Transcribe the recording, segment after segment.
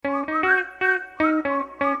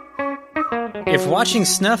If watching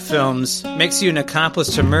snuff films makes you an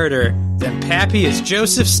accomplice to murder, then Pappy is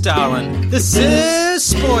Joseph Stalin. This is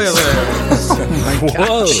Spoilers! Oh my God.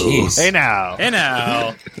 Whoa. Jeez. Hey now. Hey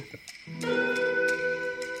now.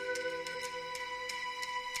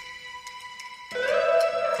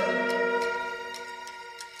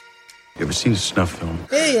 You ever seen a snuff film?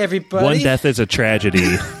 Hey, everybody. One death is a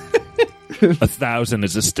tragedy. 1,000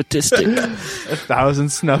 is a statistic. 1,000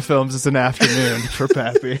 snuff films is an afternoon for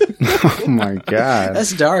Pappy. Oh my God.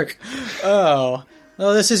 That's dark. Oh.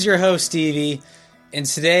 Well, this is your host, Stevie, and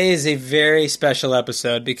today is a very special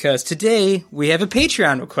episode because today we have a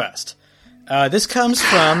Patreon request. This comes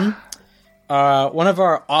from one of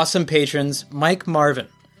our awesome patrons, Mike Marvin,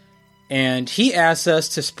 and he asked us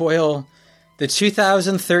to spoil the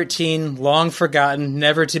 2013 long-forgotten,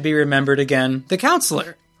 never-to-be-remembered again, The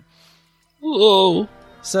Counselor. Whoa.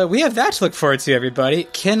 So we have that to look forward to, everybody.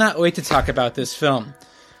 Cannot wait to talk about this film.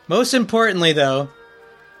 Most importantly, though,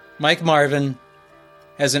 Mike Marvin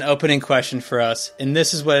has an opening question for us, and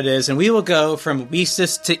this is what it is. And we will go from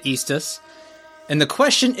Weestus to Eastus. And the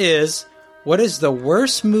question is, what is the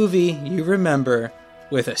worst movie you remember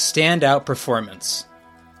with a standout performance?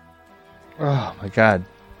 Oh my God.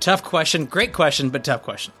 Tough question. Great question, but tough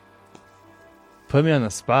question. Put me on the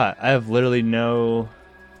spot. I have literally no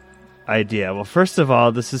idea. Well, first of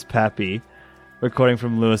all, this is Pappy, recording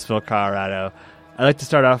from Louisville, Colorado. I'd like to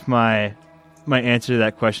start off my answer to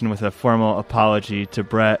that question with a formal apology to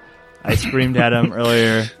Brett. I screamed at him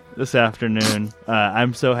earlier this afternoon.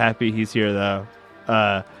 I'm so happy he's here, though.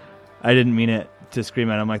 I didn't mean it to scream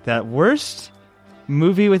at him like that. Worst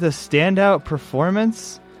movie with a standout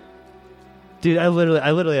performance? Dude, I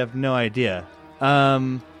literally have no idea.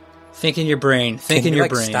 Think in your brain. Think in your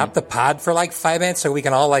brain. Stop the pod for like 5 minutes so we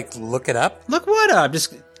can all like look it up? Look what up.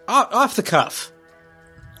 Just off the cuff.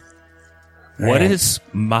 What is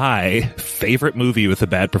my favorite movie with a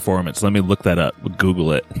bad performance? Let me look that up.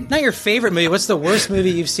 Google it. Not your favorite movie. What's the worst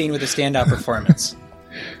movie you've seen with a standout performance?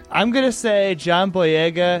 I'm going to say John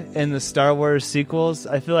Boyega in the Star Wars sequels.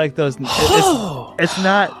 I feel like those... it's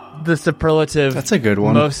not the superlative... That's a good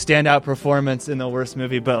one. ...most standout performance in the worst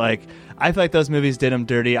movie, but like I feel like those movies did him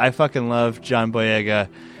dirty. I fucking love John Boyega.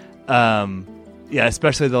 Yeah,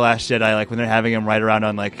 especially The Last Jedi, like when they're having him ride around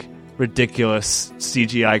on like ridiculous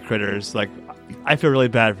CGI critters. Like, I feel really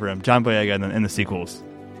bad for him. John Boyega in the sequels.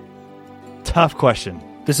 Tough question.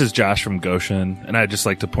 This is Josh from Goshen, and I'd just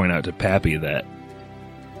like to point out to Pappy that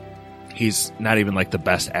he's not even like the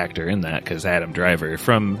best actor in that, because Adam Driver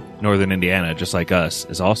from Northern Indiana, just like us,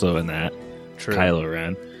 is also in that. True. Kylo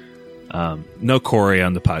Ren. No Corey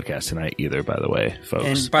on the podcast tonight either, by the way, folks.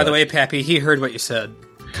 And by the way, Pappy, he heard what you said.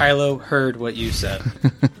 Kylo heard what you said.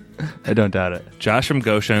 I don't doubt it. Josh from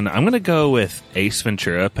Goshen. I'm going to go with Ace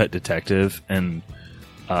Ventura, Pet Detective, and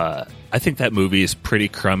I think that movie is pretty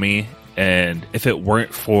crummy, and if it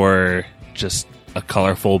weren't for just a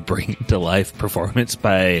colorful bring-to-life performance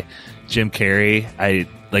by Jim Carrey,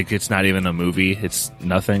 it's not even a movie. It's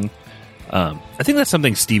nothing. I think that's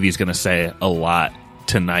something Stevie's going to say a lot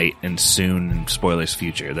tonight and soon in Spoilers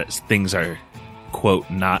Future, that things are, quote,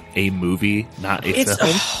 not a movie, not a film.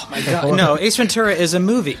 Oh my God. No, Ace Ventura is a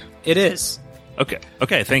movie. It is. Okay,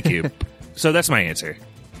 thank you. So that's my answer.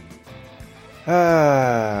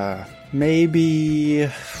 Maybe...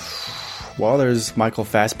 Well, there's Michael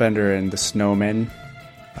Fassbender in The Snowman.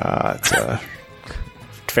 It's a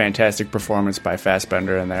fantastic performance by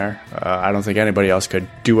Fassbender in there. I don't think anybody else could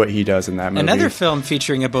do what he does in that movie. Another film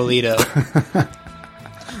featuring a Bolito.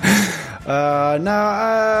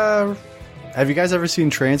 Have you guys ever seen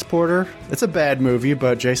Transporter? It's a bad movie,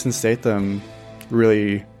 but Jason Statham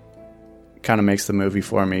really kind of makes the movie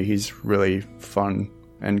for me. He's really fun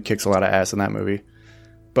and kicks a lot of ass in that movie.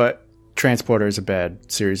 But Transporter is a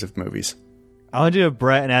bad series of movies. I want to do a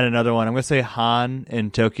Brett and add another one. I'm going to say Han in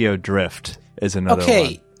Tokyo Drift is another one.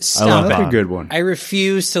 Okay, stop. I love That's Han. a good one. I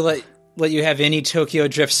refuse to let you have any Tokyo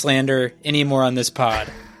Drift slander anymore on this pod.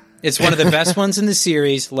 It's one of the best ones in the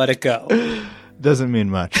series. Let it go. Doesn't mean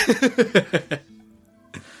much.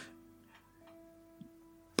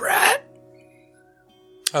 Brett.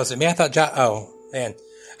 Oh, so me? I thought oh, man.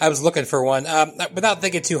 I was looking for one. Without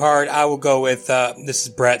thinking too hard, I will go with, this is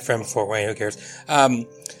Brett from Fort Wayne, who cares?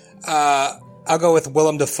 I'll go with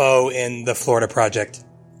Willem Dafoe in The Florida Project.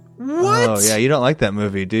 What? Oh, yeah, you don't like that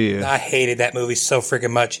movie, do you? I hated that movie so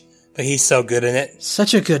freaking much, but he's so good in it.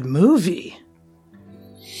 Such a good movie.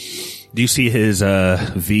 Do you see his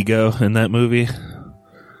Vigo in that movie?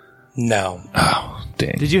 No. Oh,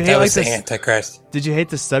 dang. Did you hate That like was the this? Antichrist. Did you hate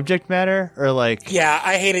the subject matter or like Yeah,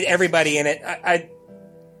 I hated everybody in it.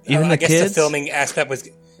 even I the guess kids? the filming aspect was...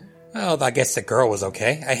 Well, I guess the girl was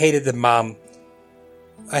okay. I hated the mom.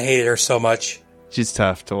 I hated her so much. She's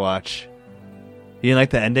tough to watch. You didn't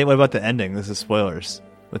like the ending? What about the ending? This is spoilers.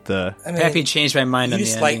 With the Pappy changed my mind on the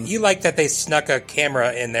ending. You like that they snuck a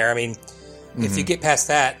camera in there. I mean, if you get past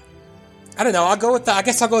that, I don't know. I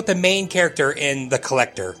guess I'll go with the main character in The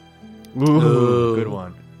Collector. Ooh, good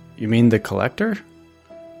one. You mean the collector?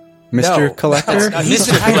 Mr. No. Collector? No, he's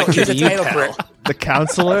the title Brit. The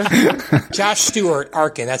counselor? Josh Stewart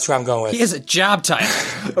Arkin. That's who I'm going with. He has a job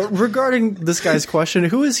title. Regarding this guy's question,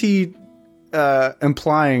 who is he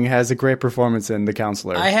implying has a great performance in The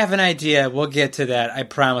Counselor? I have an idea. We'll get to that. I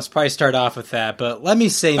promise. Probably start off with that. But let me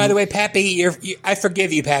say... By the way, Pappy, I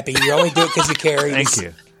forgive you, Pappy. You only do it because you care. Thank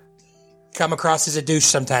you. Come across as a douche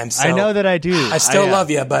sometimes. So I know that I do. I still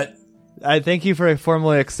love you, but... I thank you for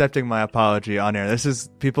formally accepting my apology on air.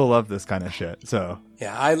 People love this kind of shit, so...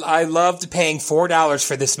 Yeah, I loved paying $4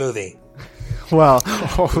 for this movie. Well...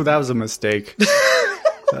 Oh, that was a mistake.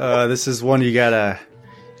 This is one you gotta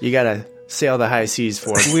sail the high seas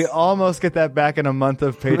for. We almost get that back in a month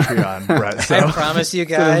of Patreon, Brett. So. I promise you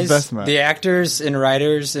guys, investment. the actors and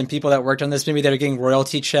writers and people that worked on this movie that are getting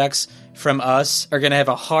royalty checks from us are going to have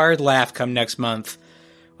a hard laugh come next month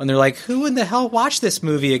when they're like, who in the hell watched this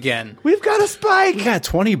movie again? We've got a spike! You got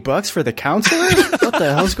 $20 for The Counselor? What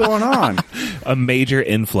the hell's going on? A major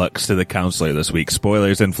influx to The Counselor this week.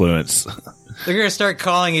 Spoilers influence. They're going to start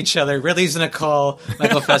calling each other. Ridley's going to call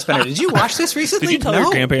Michael Fassbender. Did you watch this recently? Did you tell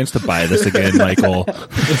your grandparents to buy this again, Michael?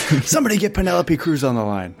 Somebody get Penelope Cruz on the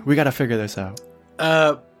line. We got to figure this out.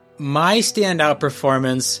 My standout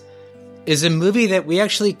performance is a movie that we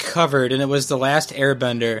actually covered, and it was The Last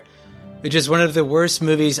Airbender, which is one of the worst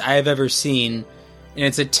movies I've ever seen. And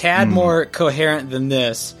it's a tad more coherent than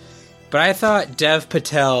this. But I thought Dev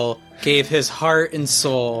Patel gave his heart and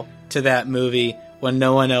soul to that movie when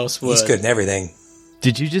no one else would. He's good in everything.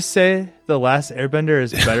 Did you just say The Last Airbender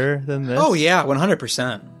is better than this? Oh, yeah,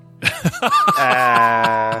 100%.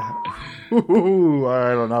 I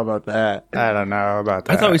don't know about that.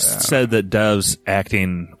 I thought we said that Dev's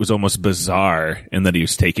acting was almost bizarre and that he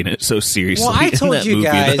was taking it so seriously. Well, I in told that you movie,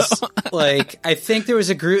 guys, though. I think there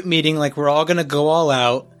was a group meeting, we're all going to go all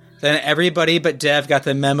out. Then everybody but Dev got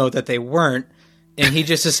the memo that they weren't, and he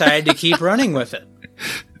just decided to keep running with it.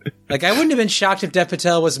 I wouldn't have been shocked if Dev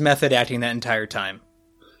Patel was method acting that entire time.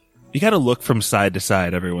 You got to look from side to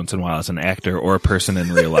side every once in a while as an actor or a person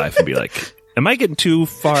in real life and be like, am I getting too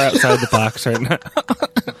far outside the box right now?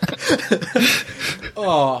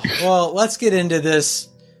 Oh, well, let's get into this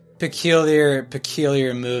peculiar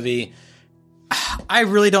movie. I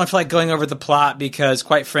really don't feel like going over the plot because,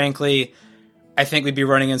 quite frankly, I think we'd be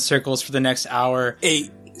running in circles for the next hour. Hey,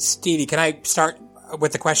 Stevie, can I start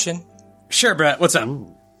with the question? Sure, Brett. What's up?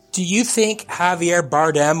 Do you think Javier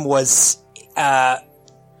Bardem was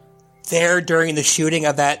there during the shooting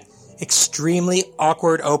of that extremely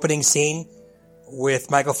awkward opening scene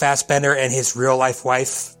with Michael Fassbender and his real-life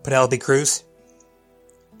wife, Penelope Cruz?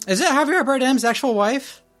 Is that Javier Bardem's actual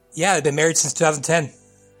wife? Yeah, they've been married since 2010.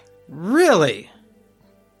 Really?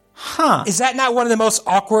 Huh. Is that not one of the most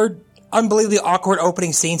unbelievably awkward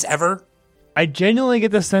opening scenes ever? I genuinely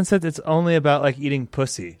get the sense that it's only about eating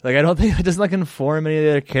pussy. I don't think it doesn't inform any of the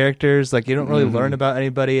other characters. You don't really learn about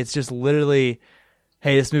anybody. It's just literally,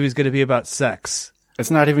 hey, this movie's going to be about sex.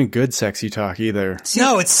 It's not even good sexy talk either.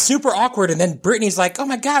 No, it's super awkward. And then Brittany's like, oh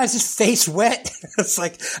my God, is his face wet? It's I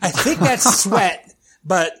think that's sweat,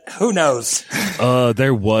 but who knows?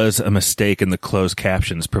 There was a mistake in the closed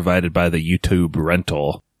captions provided by the YouTube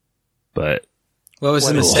rental. But what was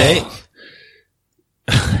the mistake?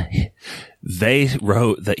 They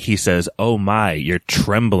wrote that he says, oh my, you're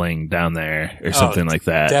trembling down there, or something like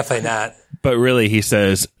that. Definitely not. But really, he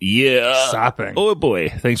says, yeah. Sopping. Oh boy.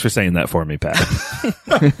 Thanks for saying that for me, Pat.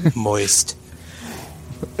 Moist.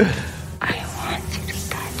 I want you to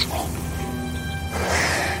touch me.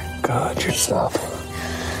 God, yourself.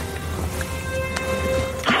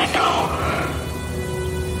 I know.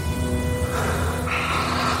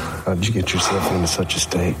 How'd you get yourself into such a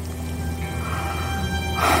state?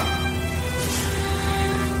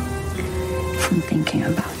 From thinking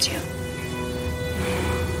about you.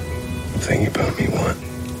 Thinking about me, what?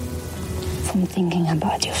 From thinking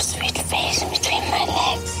about your sweet face between my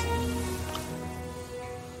legs.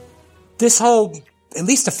 This whole, at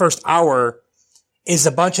least the first hour, is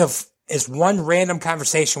one random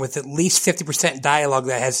conversation with at least 50% dialogue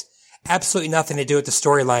that has absolutely nothing to do with the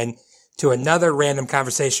storyline, to another random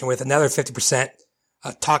conversation with another 50%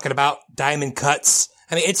 talking about diamond cuts.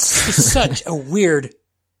 I mean, it's just such a weird...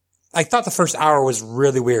 I thought the first hour was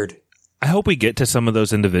really weird. I hope we get to some of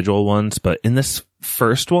those individual ones, but in this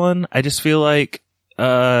first one, I just feel like,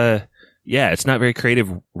 I Yeah, it's not very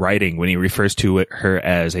creative writing when he refers to her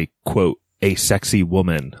as a, quote, a sexy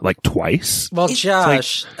woman, like twice. Well,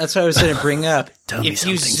 Josh, that's what I was going to bring up. If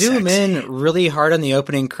you zoom in really hard on the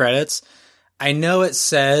opening credits, I know it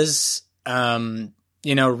says,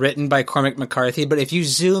 written by Cormac McCarthy, but if you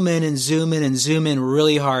zoom in and zoom in and zoom in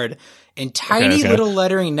really hard, in tiny little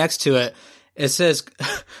lettering next to it, it says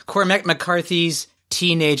Cormac McCarthy's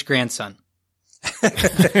teenage grandson.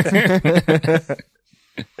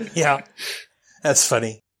 Yeah, that's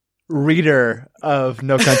funny. Reader of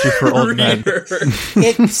No Country for Old Men.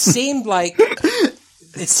 It seemed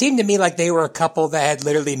to me like they were a couple that had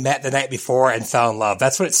literally met the night before and fell in love.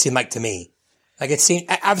 That's what it seemed like to me. Like it seemed,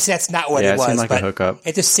 obviously that's not what it was, seemed like but a hookup.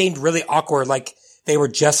 It just seemed really awkward. Like they were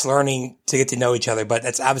just learning to get to know each other, but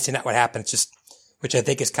that's obviously not what happened. It's just, which I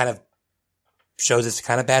think is kind of shows it's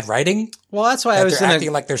kind of bad writing. Well, that's why I was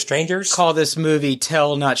acting like they're strangers. Call this movie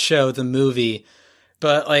Tell Not Show the movie.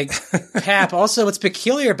 But like, Pap, also what's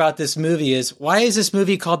peculiar about this movie is why is this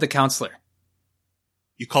movie called The Counselor?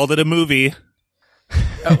 You called it a movie.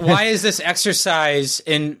 Why is this exercise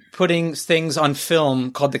in putting things on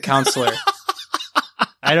film called The Counselor?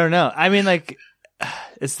 I don't know. I mean, like,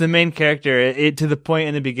 it's the main character. It to the point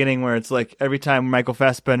in the beginning where it's like every time Michael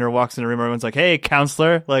Fassbender walks in a room, everyone's like, "Hey,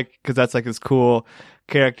 counselor!" Like, because that's like his cool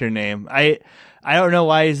character name. I don't know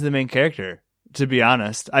why he's the main character. To be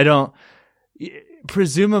honest, I don't.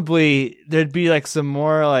 Presumably, there'd be like some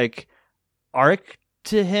more like arc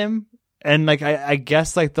to him, and like I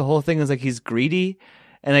guess like the whole thing is like he's greedy,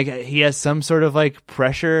 and like he has some sort of like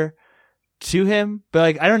pressure to him, but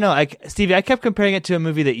like I don't know, like Stevie, I kept comparing it to a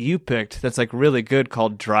movie that you picked that's like really good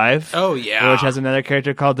called Drive. Oh yeah, which has another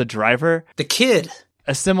character called the driver, the kid.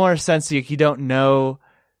 A similar sense, you don't know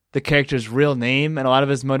the character's real name, and a lot of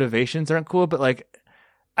his motivations aren't cool. But like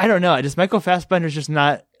I don't know, Michael Fassbender's just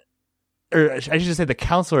not, or I should just say the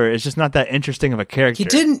counselor is just not that interesting of a character. He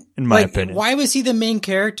didn't, in my opinion. Why was he the main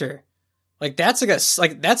character? Like that's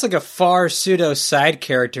like a far pseudo side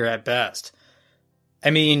character at best. I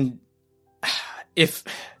mean. If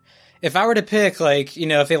I were to pick, like,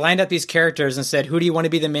 if they lined up these characters and said, who do you want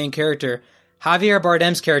to be the main character? Javier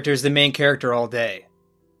Bardem's character is the main character all day.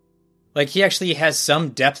 Like, he actually has some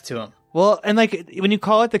depth to him. Well, and like, when you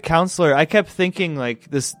call it the counselor, I kept thinking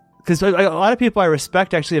like this, because a lot of people I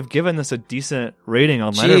respect actually have given this a decent rating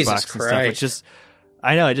on Letterboxd and stuff, which just,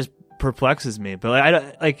 I know, it just perplexes me.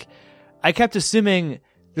 But like, I kept assuming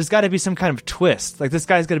there's got to be some kind of twist. Like, this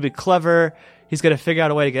guy's going to be clever. He's going to figure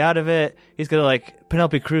out a way to get out of it. He's going to, like,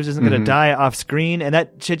 Penelope Cruz isn't going to die off screen. And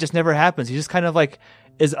that shit just never happens. He just kind of, like,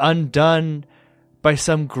 is undone by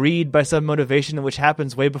some greed, by some motivation, which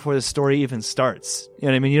happens way before the story even starts. You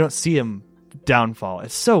know what I mean? You don't see him downfall.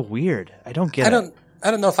 It's so weird. I don't get it.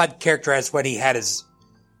 I don't know if I'd characterize what he had as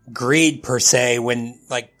greed, per se, when,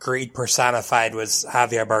 like, greed personified was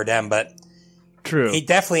Javier Bardem. But true, he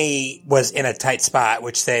definitely was in a tight spot,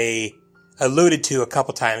 which they alluded to a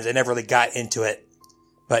couple times. I never really got into it,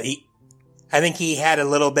 but I think he had a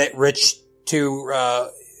little bit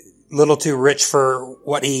little too rich for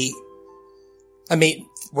what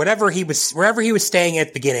wherever he was staying at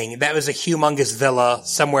the beginning, that was a humongous villa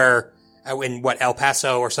somewhere in El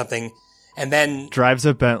Paso or something. And then drives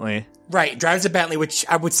a Bentley, which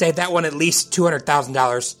I would say that one at least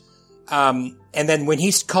 $200,000. And then when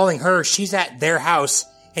he's calling her, she's at their house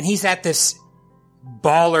and he's at this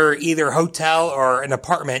baller, either hotel or an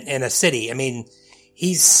apartment in a city. I mean,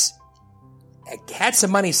 he's had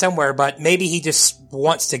some money somewhere, but maybe he just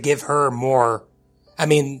wants to give her more. I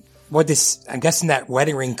mean, I'm guessing that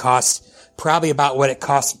wedding ring cost probably about what it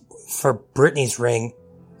cost for Britney's ring,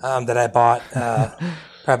 that I bought,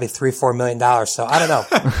 probably $3-4 million. So I don't know.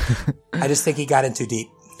 I just think he got in too deep.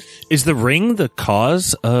 Is the ring the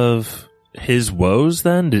cause of his woes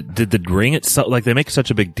then? Did the ring itself, like they make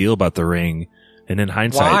such a big deal about the ring? And in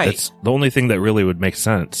hindsight, that's the only thing that really would make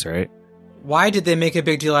sense, right? Why did they make a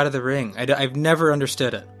big deal out of the ring? I've never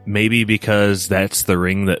understood it. Maybe because that's the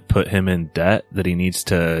ring that put him in debt that he needs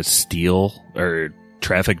to steal or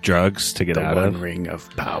traffic drugs to get out of. The ring of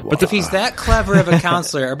power. But if he's that clever of a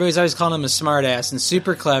counselor, everybody's always calling him a smartass and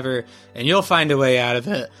super clever, and you'll find a way out of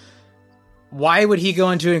it. Why would he go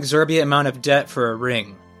into an exorbitant amount of debt for a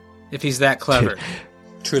ring if he's that clever?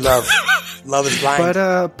 True love. Love is blind.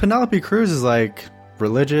 But Penelope Cruz is like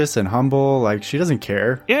religious and humble. Like, she doesn't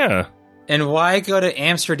care. Yeah. And why go to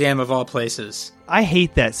Amsterdam of all places? I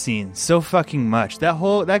hate that scene so fucking much.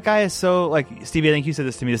 That guy is so, like, Stevie, I think you said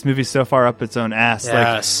this to me, this movie's so far up its own ass.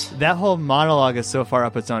 Yes. Like, that whole monologue is so far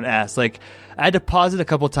up its own ass. Like, I had to pause it a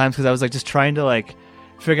couple times because I was like just trying to like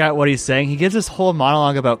figure out what he's saying. He gives this whole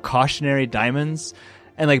monologue about cautionary diamonds,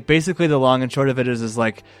 and like basically the long and short of it is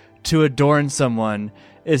like, to adorn someone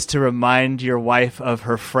is to remind your wife of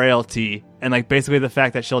her frailty and like basically the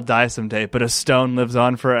fact that she'll die someday, but a stone lives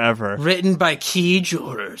on forever. Written by Key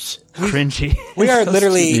Jewelers. Cringy. We are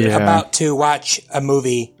literally Yeah. about to watch a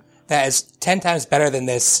movie that is 10 times better than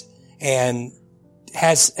this and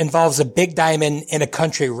involves a big diamond in a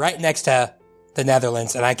country right next to the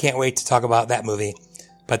Netherlands, and I can't wait to talk about that movie.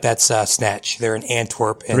 But that's Snatch. They're in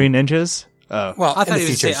Antwerp. And, 3 Ninjas? Oh. well, I thought in you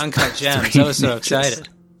the would say future. Uncut Gems. I was so excited.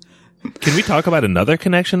 Can we talk about another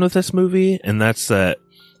connection with this movie? And that's that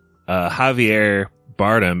Javier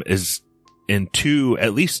Bardem is in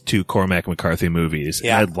at least two Cormac McCarthy movies.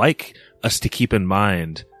 Yeah. And I'd like us to keep in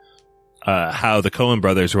mind how the Coen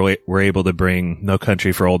brothers were able to bring No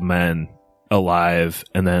Country for Old Men alive,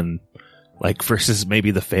 and then like versus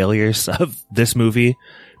maybe the failures of this movie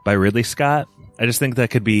by Ridley Scott. I just think that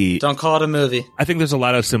could be. Don't call it a movie. I think there's a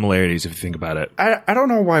lot of similarities if you think about it. I don't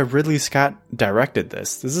know why Ridley Scott directed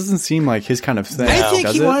this. This doesn't seem like his kind of thing. I think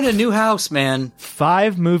does he it? wanted a new house, man.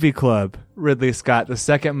 5 Movie Club, Ridley Scott, the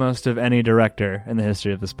second most of any director in the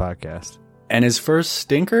history of this podcast. And his first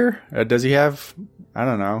stinker? Does he have? I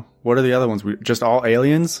don't know. What are the other ones? Just all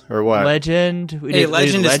aliens or what? Legend. Hey,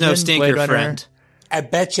 Legend is no stinker, Blade Runner. friend. I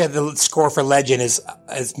bet you the score for Legend his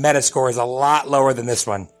meta score is a lot lower than this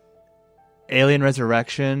one. Alien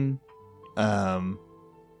Resurrection, and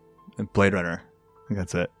Blade Runner. I think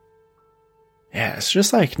that's it. Yeah, it's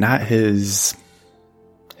just like not his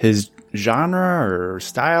genre or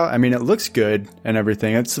style. I mean, it looks good and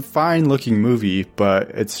everything. It's a fine looking movie, but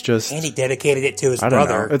it's just And he dedicated it to his I don't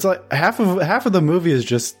brother. know. It's like half of the movie is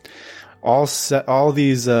just all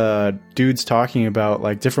these dudes talking about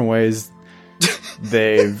like different ways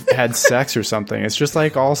they've had sex or something. It's just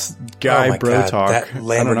like all guy Oh my bro God, talk. That I don't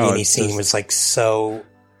know, Lamborghini it's scene just- was like so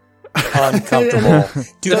uncomfortable.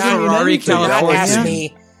 Do The not, Ferrari, do not California? ask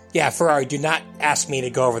me. Yeah, Ferrari. Do not ask me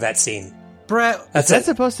to go over that scene. Brett, That's Is that it.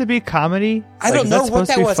 supposed to be comedy? I Like, don't is know what supposed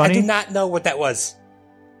to that be was. I funny? do not know what that was.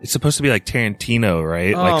 It's supposed to be like Tarantino,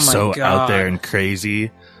 right? Oh like my so God. out there and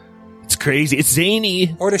crazy. It's crazy. It's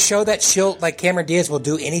zany. Or to show that like Cameron Diaz will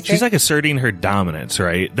do anything. She's like asserting her dominance,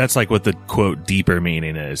 right? That's like what the quote deeper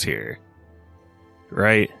meaning is here.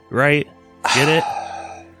 Right? Right? Get it?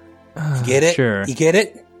 you get it? Sure. You get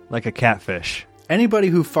it? Like a catfish. Anybody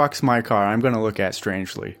who fucks my car, I'm going to look at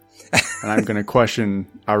strangely, and I'm going to question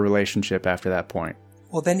our relationship after that point.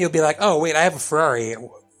 Well, then you'll be like, oh wait, I have a Ferrari.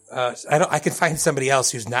 I can find somebody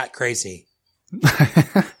else who's not crazy.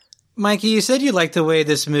 Mikey, you said you liked the way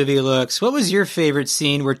this movie looks. What was your favorite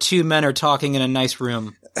scene where 2 men are talking in a nice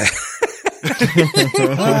room?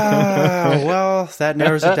 Well, that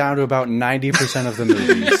narrows it down to about 90% of the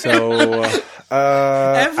movie. So,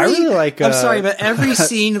 I really like. I'm sorry, but every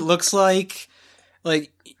scene looks like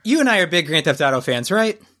you and I are big Grand Theft Auto fans,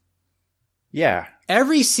 right? Yeah,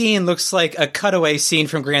 Every scene looks like a cutaway scene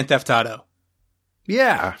from Grand Theft Auto.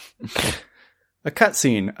 yeah, a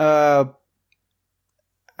cutscene. I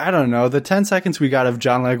don't know. The 10 seconds we got of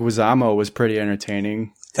John Leguizamo was pretty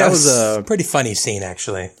entertaining. That was a a pretty funny scene,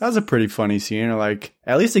 actually. That was a pretty funny scene. Or like,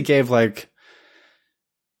 at least it gave like,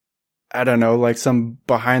 I don't know, like some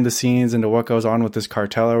behind the scenes into what goes on with this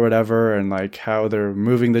cartel or whatever, and like how they're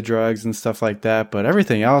moving the drugs and stuff like that. But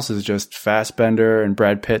everything else is just Fassbender and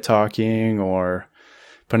Brad Pitt talking, or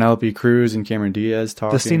Penelope Cruz and Cameron Diaz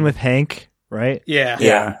talking. The scene with Hank, right? Yeah.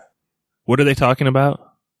 Yeah. What are they talking about?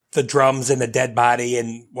 The drums and the dead body,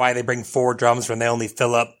 and why they bring 4 drums when they only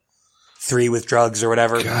fill up 3 with drugs or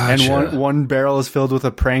whatever. And one barrel is filled with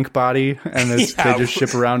a prank body, and they just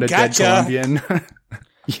ship around a dead Gotcha. Colombian.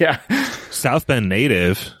 Yeah. South Bend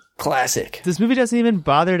native. Classic. This movie doesn't even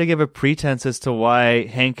bother to give a pretense as to why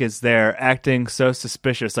Hank is there acting so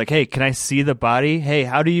suspicious. Like, hey, can I see the body? Hey,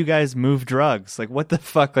 how do you guys move drugs? Like, what the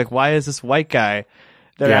fuck? Like, why is this white guy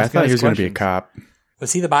there Yeah, I asking thought he us was going to be a questions? cop.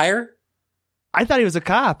 Was he the buyer? I thought he was a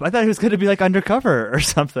cop. I thought he was going to be like undercover or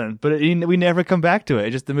something, but we never come back to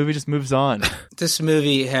it. The movie just moves on. This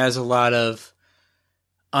movie has a lot of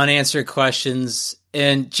unanswered questions.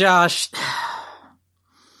 And Josh,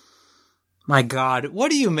 my God, what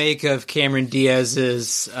do you make of Cameron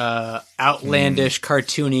Diaz's outlandish,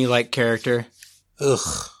 cartoony-like character? Ugh.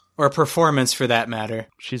 Or performance, for that matter.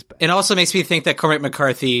 She's It also makes me think that Cormac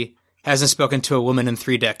McCarthy hasn't spoken to a woman in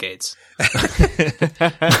 3 decades.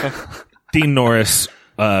 Dean Norris,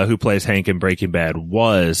 who plays Hank in Breaking Bad,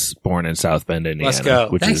 was born in South Bend, Indiana. Let's go.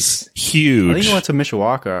 Which Nice. is huge. I think he went to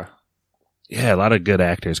Mishawaka. Yeah, a lot of good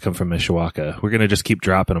actors come from Mishawaka. We're going to just keep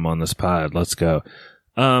dropping them on this pod. Let's go.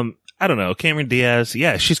 I don't know. Cameron Diaz.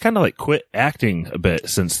 Yeah, she's kind of like quit acting a bit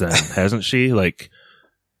since then, hasn't she? Like,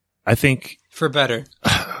 I think For better.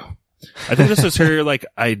 this was her like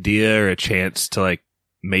idea or a chance to like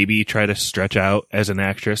maybe try to stretch out as an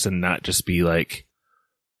actress and not just be like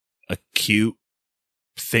a cute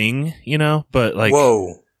thing, you know? But like,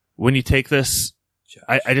 Whoa. when you take this,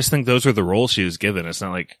 I just think those are the roles she was given. It's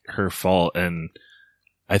not like her fault. And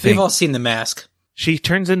I think We've all seen The Mask. she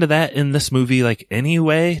turns into that in this movie, like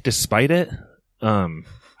anyway, despite it.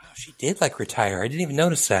 She did like retire. I didn't even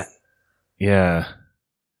notice that. Yeah.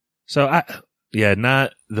 So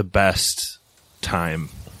not the best time.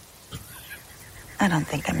 I don't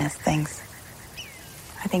think I miss things.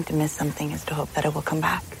 I think to miss something is to hope that it will come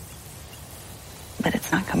back. But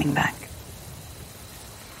it's not coming back.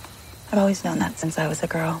 I've always known that since I was a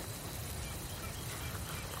girl.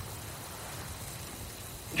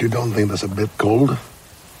 You don't think that's a bit cold?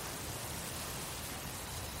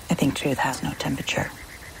 I think truth has no temperature.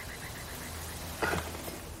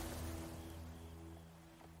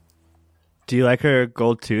 Do you like her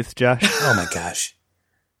gold tooth, Josh? Oh my gosh.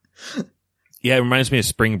 Yeah, it reminds me of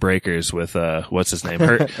Spring Breakers with what's his name?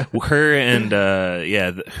 Her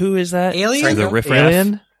and who is that? Alien? The riffraff.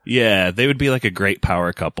 Alien? Yeah, they would be like a great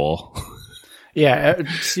power couple. Yeah,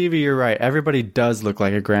 Stevie, you're right. Everybody does look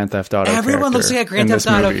like a Grand Theft Auto Everyone looks like a Grand in Theft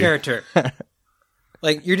this Auto movie. character.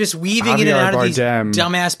 Like, you're just weaving in and Javier out of these Bardem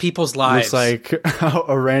dumbass people's lives. Looks like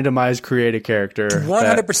a randomized created character.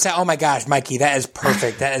 100%. Oh my gosh, Mikey, that is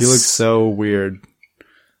perfect. That is. He looks so weird.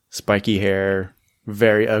 Spiky hair,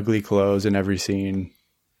 very ugly clothes in every scene.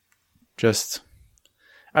 Just,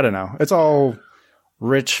 I don't know. It's all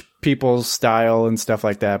rich people's style and stuff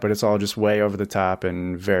like that, but it's all just way over the top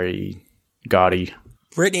and very gaudy.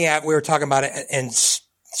 Brittany, we were talking about it, and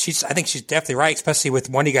I think she's definitely right, especially with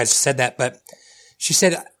one of you guys said that, but she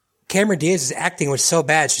said Cameron Diaz's acting was so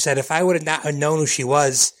bad. She said, if I would have not known who she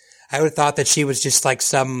was, I would have thought that she was just like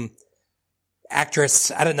some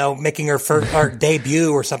actress, I don't know, making her first or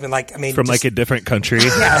debut or something like, I mean. From like a different country.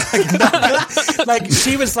 Yeah. Like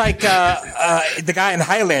she was like the guy in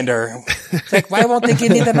Highlander. Like, why won't they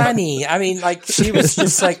give me the money? I mean, like she was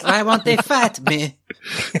just like, why won't they fight me?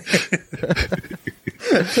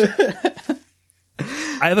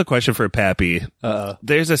 I have a question for Pappy.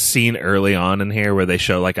 There's a scene early on in here where they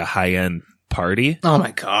show like a high-end party. Oh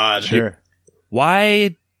my god. Sure.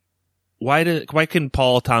 Why can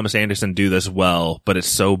Paul Thomas Anderson do this well, but it's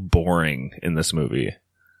so boring in this movie?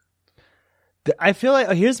 I feel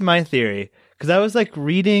like, here's my theory, because I was like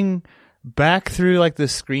reading back through like the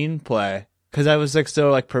screenplay, because I was like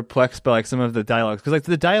so like perplexed by like some of the dialogues, because like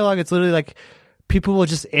the dialogue, it's literally like people will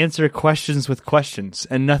just answer questions with questions,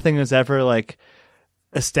 and nothing is ever like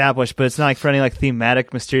established, but it's not like for any like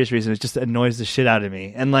thematic mysterious reason. It just annoys the shit out of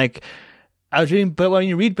me. And like I was reading, but when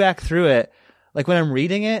you read back through it, like when I'm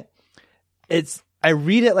reading it, I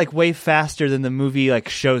read it like way faster than the movie like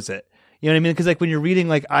shows it. You know what I mean? Because like when you're reading,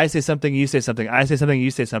 like I say something, you say something, I say something,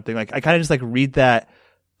 you say something. Like I kind of just like read that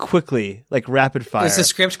quickly, like rapid fire. Is the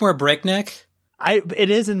script more breakneck? It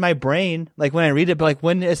is in my brain, like when I read it, but like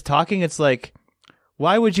when it's talking, it's like,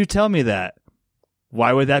 why would you tell me that?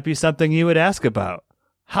 Why would that be something you would ask about?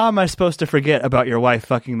 How am I supposed to forget about your wife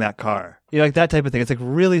fucking that car? You know, like that type of thing. It's like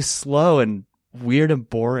really slow and weird and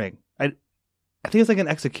boring. I think it's like an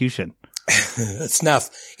execution. That's enough.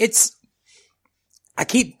 I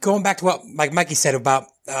keep going back to what like Mikey said about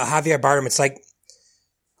Javier Bardem. It's like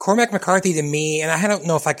Cormac McCarthy to me, and I don't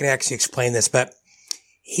know if I can actually explain this, but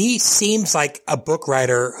he seems like a book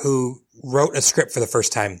writer who wrote a script for the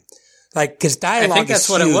first time. Like, because dialogue I think that's is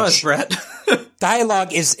what huge. it was, Brett.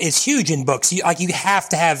 Dialogue is huge in books. You have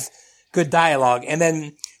to have good dialogue. And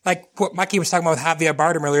then, like what Mikey was talking about with Javier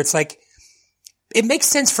Bardem earlier, it's like, it makes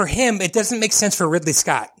sense for him. It doesn't make sense for Ridley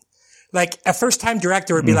Scott. Like, a first-time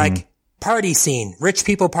director would be like, party scene, rich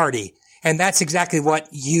people party. And that's exactly what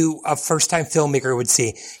a first-time filmmaker would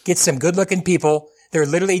see. Get some good-looking people. They're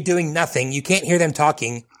literally doing nothing. You can't hear them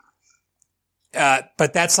talking.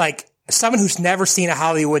 But that's like, someone who's never seen a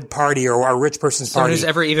Hollywood party or a rich person's Someone party. who's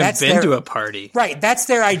ever even been to a party. Right. That's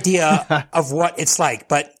their idea of what it's like.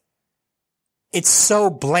 But it's so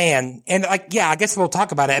bland. And like, yeah, I guess we'll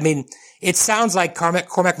talk about it. I mean, it sounds like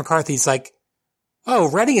Cormac McCarthy's like,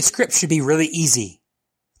 oh, writing a script should be really easy.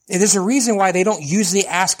 And there's a reason why they don't usually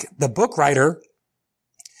ask the book writer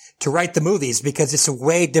to write the movies, because it's a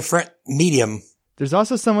way different medium. There's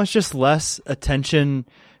also so much just less attention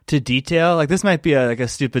to detail. Like this might be a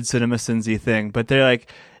stupid CinemaSins-y thing, but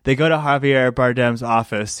they go to Javier Bardem's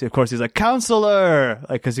office. Of course, he's like, counselor,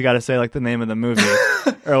 like, cause you got to say like the name of the movie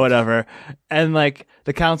or whatever. And like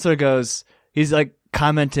the counselor goes, he's like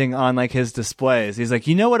commenting on like his displays. He's like,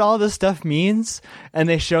 you know what all this stuff means? And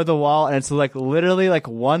they show the wall, and it's like literally like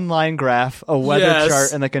one line graph, a weather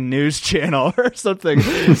chart, and like a news channel or something. And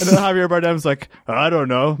then Javier Bardem's like, I don't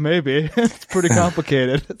know, maybe. It's pretty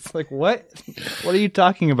complicated. It's like, what? What are you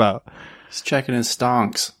talking about? He's checking his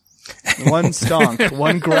stonks. One stonk,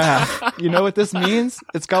 one graph. You know what this means?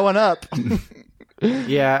 It's going up.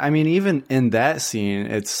 Yeah, I mean, even in that scene,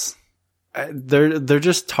 it's they're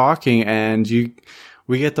just talking, and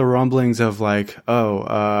we get the rumblings of like,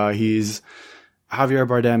 Javier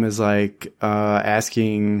Bardem is like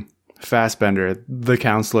asking Fassbender, the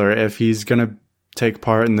counselor, if he's gonna take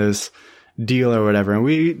part in this deal or whatever, and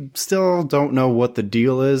we still don't know what the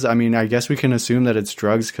deal is. I mean, I guess we can assume that it's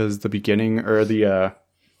drugs because the beginning or the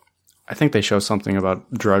I think they show something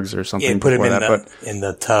about drugs or something. Yeah, put before them in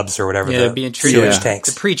the tubs or whatever. Yeah, being sewage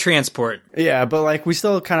tanks. The pre-transport. Yeah, but like we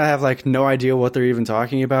still kind of have like no idea what they're even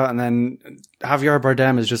talking about. And then Javier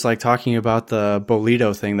Bardem is just like talking about the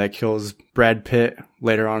Bolito thing that kills Brad Pitt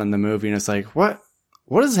later on in the movie, and it's like, what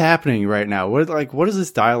is happening right now? What is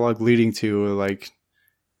this dialogue leading to? Like,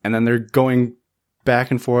 and then they're going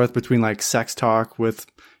back and forth between like sex talk with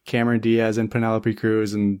Cameron Diaz and Penelope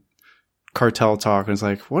Cruz and cartel talk, and it's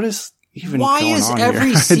like, what is even Why going is on every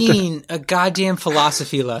here? scene a goddamn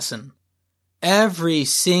philosophy lesson? Every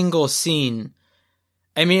single scene.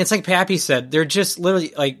 I mean, it's like Pappy said. They're just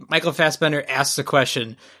literally like Michael Fassbender asks a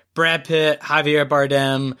question. Brad Pitt, Javier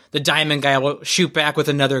Bardem, the Diamond Guy will shoot back with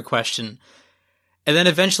another question. And then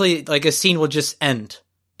eventually, like, a scene will just end.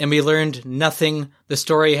 And we learned nothing. The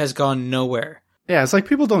story has gone nowhere. Yeah, it's like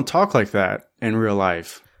people don't talk like that in real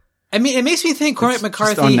life. I mean, it makes me think Cormac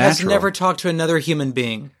McCarthy has never talked to another human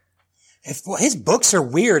being. His books are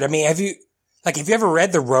weird. I mean, have you ever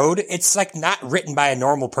read The Road? It's like not written by a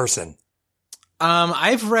normal person.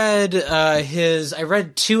 I've read I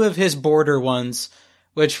read two of his border ones,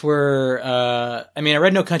 which were, I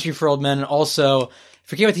read No Country for Old Men, and also, I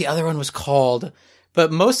forget what the other one was called,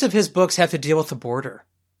 but most of his books have to deal with the border.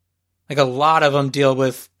 Like, a lot of them deal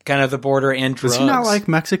with kind of the border and drugs. Does he not like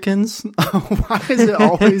Mexicans? Why is it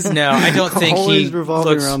always No, I don't think he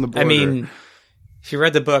revolving looks around the border. I mean, if you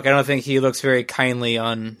read the book, I don't think he looks very kindly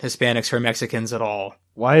on Hispanics or Mexicans at all.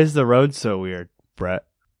 Why is The Road so weird, Brett?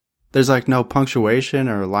 There's like no punctuation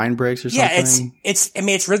or line breaks or something. Yeah,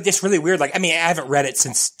 it's really weird. Like, I mean, I haven't read it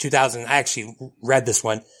since 2000. I actually read this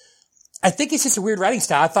one. I think it's just a weird writing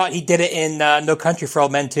style. I thought he did it in No Country for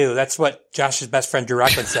Old Men too. That's what Josh's best friend Drew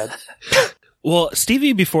Rockland said. Well,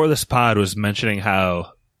 Stevie before this pod was mentioning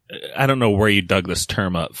how, I don't know where you dug this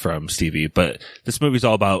term up from, Stevie, but this movie's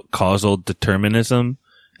all about causal determinism,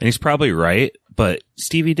 and he's probably right. But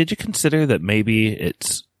Stevie, did you consider that maybe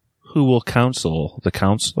it's who will counsel the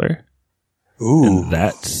counselor? Ooh. And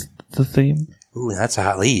that's the theme? Ooh, that's a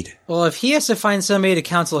hot lead. Well, if he has to find somebody to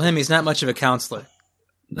counsel him, he's not much of a counselor.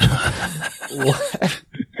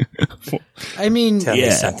 I mean, Tell me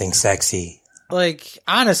something sexy. Like,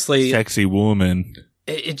 honestly, sexy woman.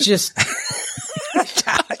 It just,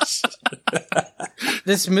 gosh,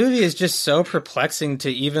 this movie is just so perplexing to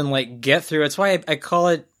even like get through. It's why I call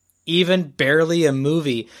it even barely a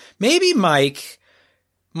movie. Maybe Mike,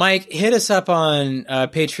 hit us up on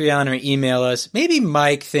Patreon or email us. Maybe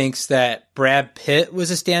Mike thinks that Brad Pitt was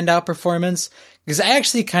a standout performance, because I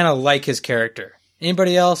actually kind of like his character.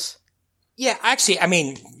 Anybody else? Yeah, actually, I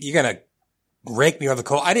mean, you're gonna rake me over the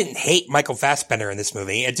coal. I didn't hate Michael Fassbender in this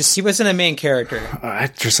movie. He wasn't a main character. I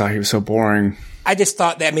just thought he was so boring. I just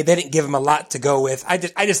thought that, I mean, they didn't give him a lot to go with. I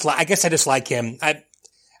guess I just like him.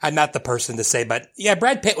 I'm not the person to say, but yeah,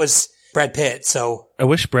 Brad Pitt was Brad Pitt, so. I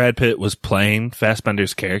wish Brad Pitt was playing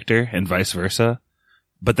Fassbender's character and vice versa,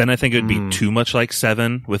 but then I think it would be too much like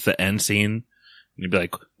Seven with the end scene. You'd be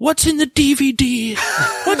like, what's in the DVD?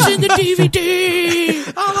 What's in the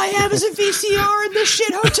DVD? All I have is a VCR in this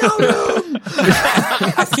shit hotel room.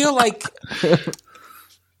 I feel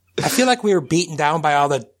like we were beaten down by all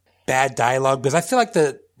the bad dialogue, because I feel like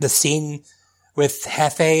the scene with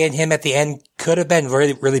Hefe and him at the end could have been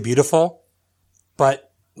really, really beautiful.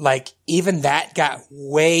 But like, even that got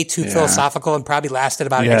way too philosophical and probably lasted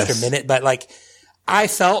about an extra minute. But like, I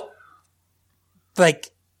felt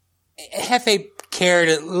like Hefe cared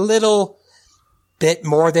a little bit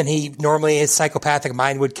more than he normally, his psychopathic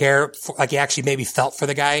mind would care for, like he actually maybe felt for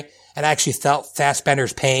the guy and actually felt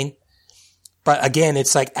Fassbender's pain. But again,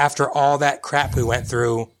 it's like after all that crap we went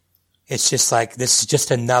through, it's just like, this is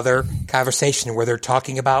just another conversation where they're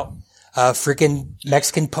talking about a freaking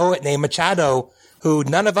Mexican poet named Machado, who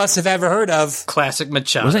none of us have ever heard of. Classic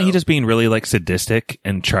Machado. Wasn't he just being really like sadistic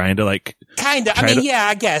and trying to like... Kinda. I mean, yeah,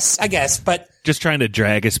 I guess. But just trying to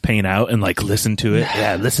drag his pain out and like listen to it.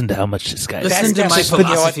 Yeah, listen to how much this guy. Listen to my That's just-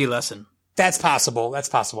 philosophy lesson. That's possible. That's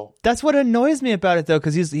possible. That's what annoys me about it, though,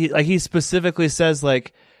 because he specifically says,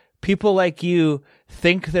 like, people like you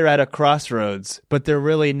think they're at a crossroads, but they're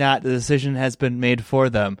really not. The decision has been made for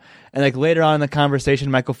them. And, like, later on in the conversation,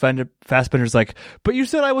 Michael Fassbender's like, but you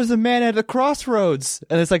said I was a man at a crossroads.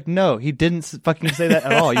 And it's like, no, he didn't fucking say that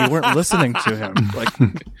at all. You weren't listening to him. Like,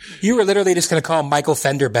 You were literally just going to call him Michael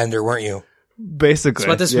Fender Bender, weren't you? basically. That's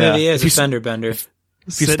what this movie is, a fender bender. If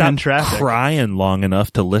you Sitting in stop traffic. crying long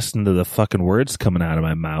enough to listen to the fucking words coming out of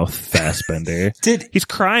my mouth, Fassbender. He's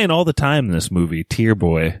crying all the time in this movie, Tear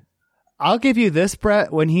Boy. I'll give you this,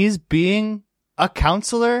 Brett. When he's being a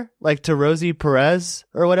counselor, like to Rosie Perez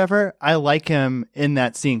or whatever, I like him in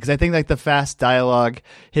that scene because I think like the fast dialogue,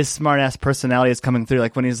 his smart ass personality is coming through.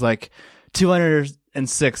 Like when he's like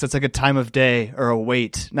 206, that's like a time of day or a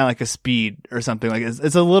weight, not like a speed or something. Like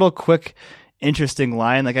it's a little quick, interesting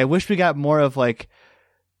line. Like I wish we got more of like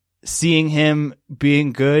seeing him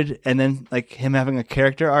being good and then like him having a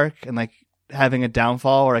character arc and like having a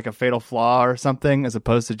downfall or like a fatal flaw or something, as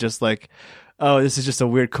opposed to just like, oh, this is just a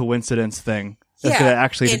weird coincidence thing that's going to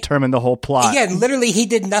actually determine the whole plot. Yeah, literally, he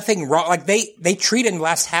did nothing wrong. Like they treated him the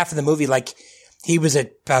last half of the movie like he was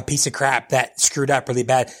a piece of crap that screwed up really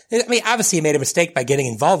bad. I mean, obviously he made a mistake by getting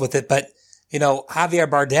involved with it, but you know, Javier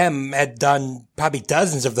Bardem had done probably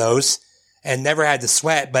dozens of those and never had to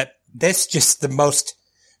sweat. But this just the most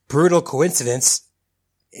brutal coincidence.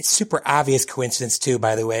 It's super obvious coincidence too,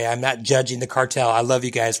 by the way. I'm not judging the cartel. I love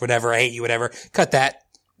you guys, whatever. I hate you, whatever. Cut that.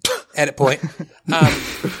 Edit point.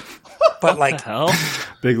 But like,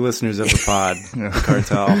 big listeners of the pod,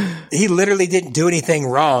 cartel. He literally didn't do anything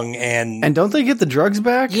wrong, and don't they get the drugs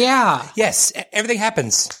back? Yeah. Yes, everything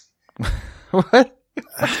happens. What?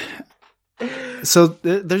 So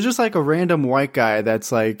there's just like a random white guy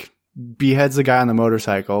that's like beheads the guy on the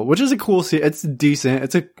motorcycle, which is a cool scene. It's decent.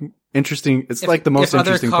 It's interesting. It's like the most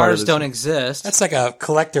interesting part of other cars this. don't exist. That's like a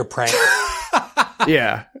collector prank.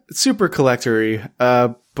 Yeah, it's super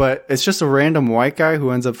collector-y. But it's just a random white guy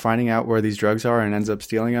who ends up finding out where these drugs are and ends up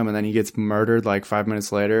stealing them, and then he gets murdered like 5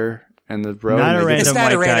 minutes later in the road. Not a random It's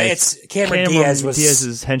not a white random. guy. It's Cameron Diaz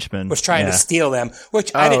Diaz's henchman was trying to steal them,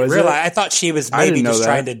 which I Oh, didn't is realize. it? I thought she was I maybe didn't know just that.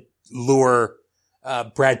 trying to lure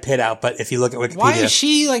Brad Pitt out. But if you look at Wikipedia, Why is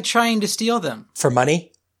she like trying to steal them? for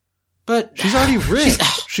money? But She's already rich.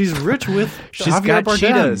 She's rich with She's Javier got Bardem.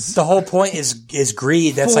 cheetahs. The whole point is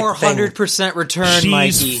greed. That's like the thing. 400% return, She's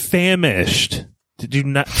Mikey. famished. Do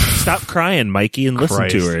not stop crying, Mikey, and listen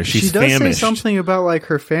to her. She's She does famished. say something about like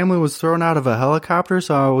her family was thrown out of a helicopter,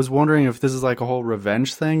 so I was wondering if this is like a whole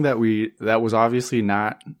revenge thing that was obviously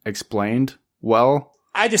not explained well.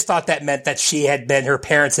 I just thought that meant that her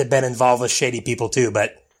parents had been involved with shady people too,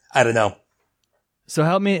 but I don't know. So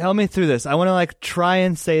help me through this. I want to like try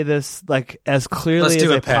and say this like as clearly Let's as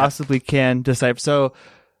do I it, Pat. possibly can. Decipher. So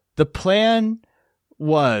the plan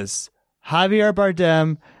was Javier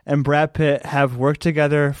Bardem and Brad Pitt have worked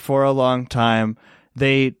together for a long time.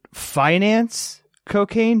 They finance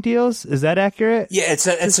cocaine deals. Is that accurate? Yeah, it's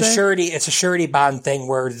a surety bond thing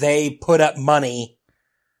where they put up money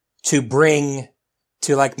to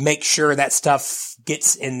make sure that stuff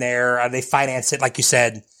gets in there. They finance it, like you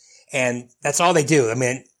said, and that's all they do. I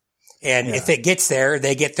mean, if it gets there,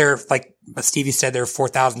 they get their, like Stevie said, their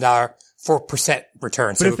 $4%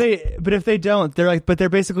 return. But if they don't, they're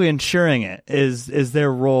basically insuring it. Is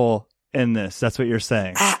their role in this? That's what you're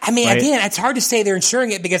saying. I mean, right? again, it's hard to say they're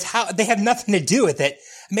insuring it because they have nothing to do with it.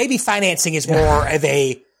 Maybe financing is more of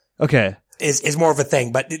a Okay. Is more of a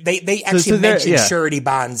thing, but they actually mention yeah. surety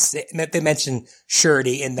bonds. They mention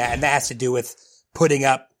surety in that, and that has to do with putting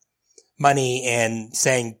up money and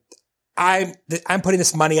saying, I'm putting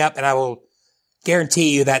this money up, and I will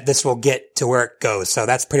guarantee you that this will get to where it goes. So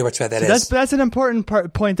that's pretty much what that is. That's an important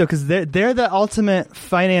point though, because they're the ultimate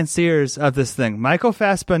financiers of this thing. Michael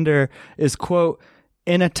Fassbender is quote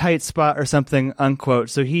in a tight spot or something unquote,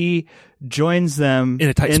 so he joins them In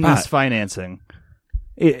a tight spot. this financing.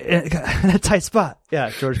 In a tight spot,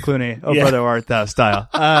 yeah. George Clooney, oh Yeah. brother art thou style.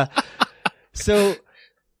 So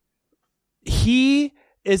he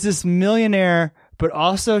is this millionaire, but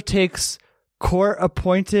also takes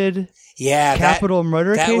court-appointed capital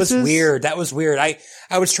murder cases. That was weird. I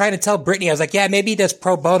was trying to tell Brittany, I was like, yeah, maybe he does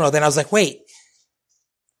pro bono. Then I was like, wait,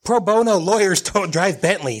 pro bono lawyers don't drive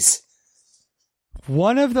Bentleys.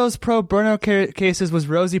 One of those pro bono cases was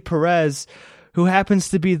Rosie Perez, who happens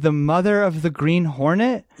to be the mother of the Green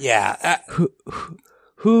Hornet. Yeah.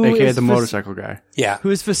 Who AKA is the motorcycle guy. Yeah. Who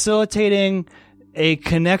is facilitating a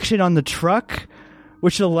connection on the truck,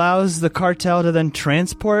 which allows the cartel to then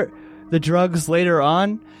transport the drugs later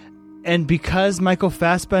on. And because Michael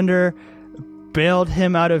Fassbender bailed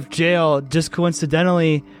him out of jail, just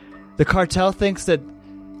coincidentally, the cartel thinks that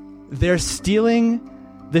they're stealing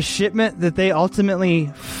the shipment that they ultimately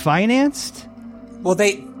financed? Well,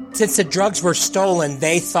 since the drugs were stolen,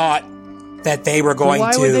 they thought that they were going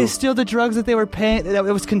why to... Why would they steal the drugs that they were paying, that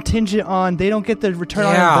it was contingent on? They don't get the return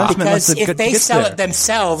on investment. Because if they sell there. it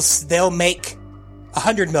themselves, they'll make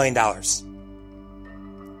 $100 million.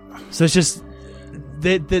 So it's just...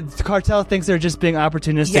 The cartel thinks they're just being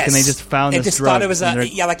opportunistic, yes. and they just found this drug. They just thought it was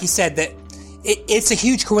like you said, that it's a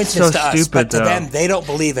huge coincidence to us, but to them, they don't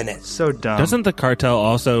believe in it. So dumb. Doesn't the cartel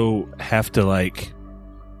also have to, like,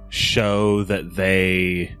 show that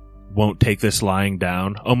they won't take this lying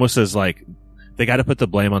down? Almost as, like, they got to put the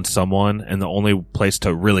blame on someone, and the only place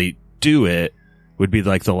to really do it would be,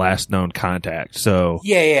 like, the last known contact. So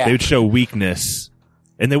yeah. They would show weakness,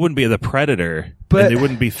 and they wouldn't be the predator, and they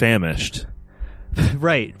wouldn't be famished.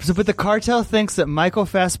 Right. So, but the cartel thinks that Michael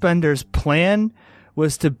Fassbender's plan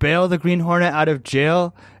was to bail the Green Hornet out of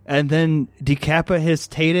jail and then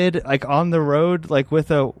decapitate like on the road, like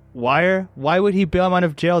with a wire. Why would he bail him out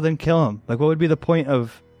of jail then kill him? Like, what would be the point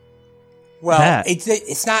of that?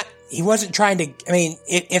 It's not. He wasn't trying to. I mean,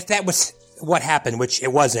 if that was what happened, which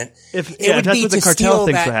it wasn't. If that's what the cartel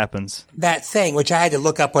thinks what happens. That thing, which I had to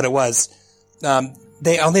look up what it was.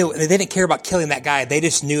 They didn't care about killing that guy. They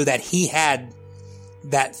just knew that he had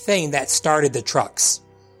that thing that started the trucks.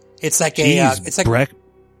 It's like it's like Brett.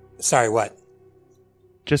 Sorry, what?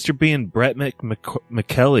 Just you're being Brett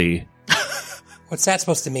McKelly. What's that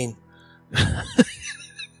supposed to mean? All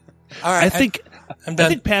right, I think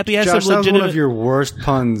Pappy has Josh, some legitimate. That was one of your worst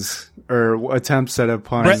puns or attempts at a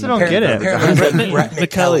pun. I don't get it. Brett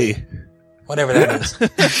McKelly. Whatever that is.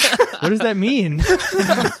 What does that mean?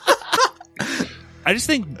 I just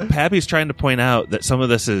think Pappy's trying to point out that some of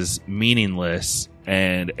this is meaningless,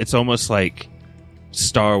 and it's almost like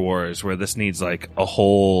Star Wars, where this needs like a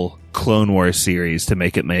whole Clone Wars series to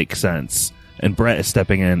make it make sense. And Brett is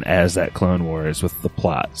stepping in as that Clone Wars with the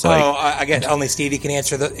plot. So I guess only Stevie can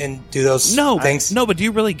answer and do those things. No, but do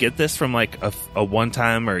you really get this from like a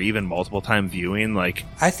one-time or even multiple-time viewing? Like,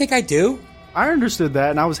 I think I do. I understood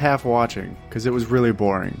that, and I was half watching because it was really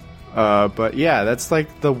boring. But yeah, that's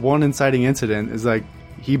like the one inciting incident is like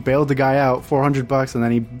he bailed the guy out $400 and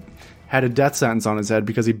then he had a death sentence on his head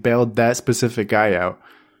because he bailed that specific guy out.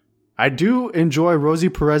 I do enjoy Rosie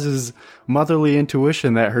Perez's motherly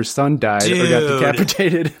intuition that her son died or got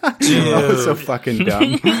decapitated. That was so fucking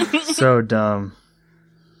dumb. So dumb.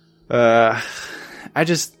 I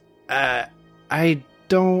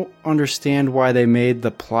don't understand why they made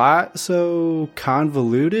the plot so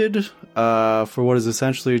convoluted for what is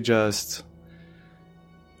essentially just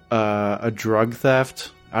a drug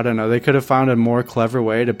theft. I don't know. They could have found a more clever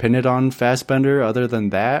way to pin it on Fassbender other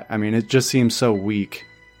than that. I mean, it just seems so weak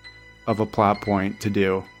of a plot point to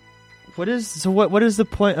do. What is the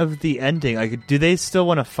point of the ending? Like, do they still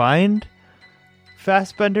want to find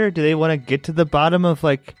Fassbender? Do they want to get to the bottom of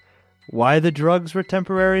like why the drugs were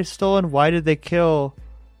temporarily stolen? Why did they kill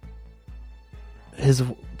his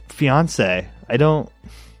fiance? I don't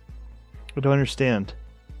understand.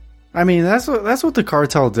 I mean, that's what the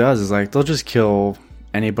cartel does. Is like they'll just kill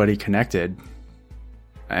anybody connected,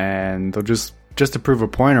 and they'll just to prove a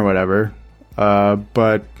point or whatever.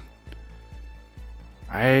 But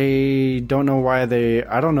I don't know why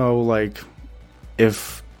I don't know, like,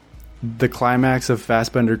 if the climax of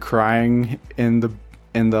Fassbender crying in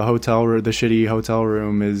the hotel room, the shitty hotel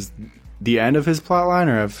room, is the end of his plotline,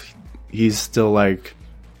 or if he's still like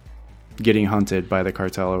getting hunted by the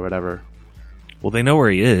cartel or whatever. well, they know where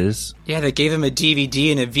he is. Yeah, they gave him a DVD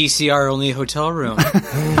in a VCR only hotel room.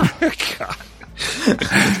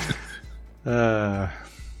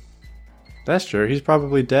 That's true. He's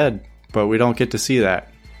probably dead, but we don't get to see that.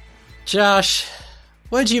 Josh,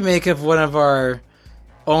 what did you make of one of our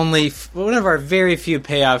very few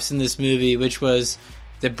payoffs in this movie, which was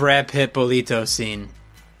the Brad Pitt Bolito scene?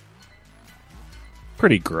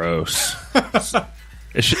 Pretty gross.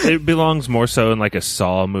 It belongs more so in like a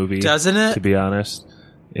Saw movie, doesn't it? To be honest,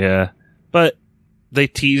 yeah. But they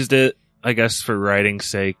teased it, I guess, for writing's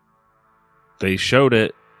sake. They showed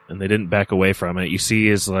it, and they didn't back away from it. You see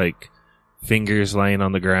his like fingers laying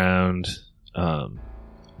on the ground.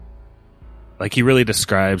 Like he really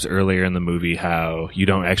describes earlier in the movie how you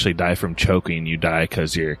don't actually die from choking, you die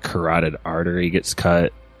because your carotid artery gets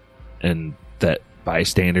cut, and that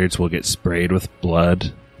bystanders will get sprayed with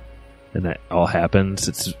blood, and that all happens.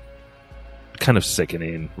 It's kind of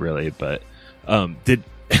sickening, really. But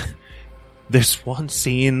there's one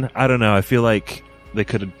scene, I don't know, I feel like they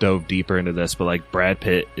could have dove deeper into this, but like Brad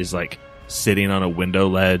Pitt is like sitting on a window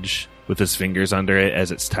ledge with his fingers under it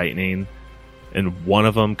as it's tightening. And one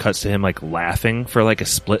of them cuts to him like laughing for like a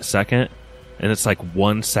split second. And it's like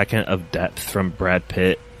 1 second of depth from Brad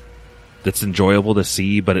Pitt that's enjoyable to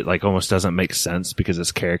see, but it like almost doesn't make sense because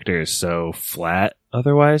his character is so flat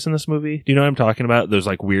otherwise in this movie. Do you know what I'm talking about? Those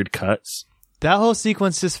like weird cuts. That whole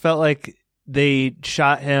sequence just felt like they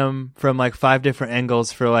shot him from like 5 different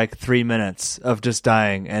angles for like 3 minutes of just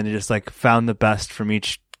dying, and they just like found the best from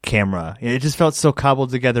each camera. It just felt so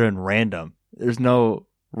cobbled together and random. There's no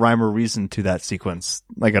rhyme or reason to that sequence,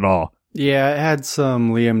 like at all. Yeah, it had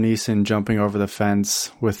some Liam Neeson jumping over the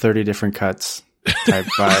fence with 30 different cuts type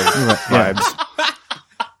vibes.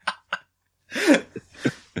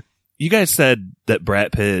 You guys said that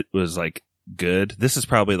Brad Pitt was like good. This is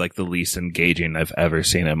probably like the least engaging I've ever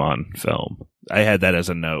seen him on film. I had that as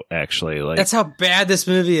a note, actually. Like, That's how bad this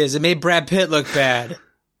movie is. It made Brad Pitt look bad.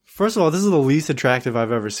 First of all, this is the least attractive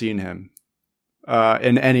I've ever seen him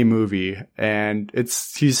in any movie, and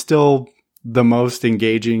he's still the most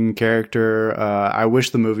engaging character. I wish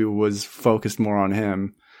the movie was focused more on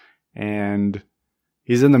him, and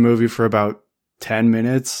he's in the movie for about 10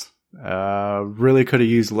 minutes. Really could have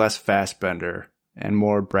used less Fassbender and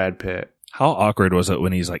more Brad Pitt. how awkward was it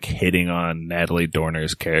when he's like hitting on Natalie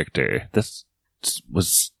Dorner's character? This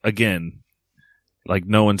was, again, like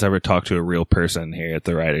no one's ever talked to a real person here at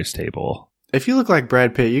the writer's table. If you look like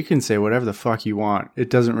Brad Pitt, you can say whatever the fuck you want. It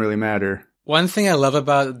doesn't really matter. One thing I love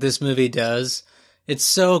about this movie it's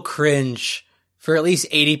so cringe for at least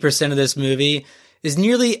 80% of this movie, is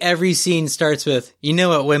nearly every scene starts with, you know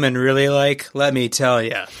what women really like? Let me tell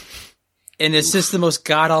ya. And it's just the most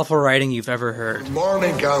god-awful writing you've ever heard. Good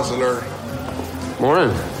morning, counselor. Morning.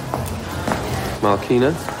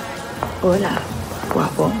 Malkina? Hola,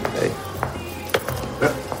 guapo. Hey.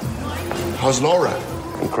 How's Laura?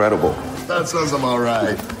 Incredible. That sounds about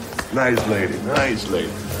right. Nice lady, nice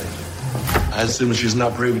lady. I assume she's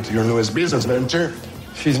not privy to your newest business venture.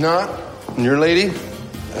 She's not? And your lady?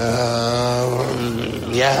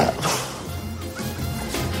 Yeah.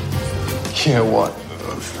 Yeah, what?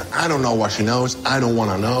 I don't know what she knows. I don't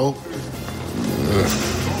want to know.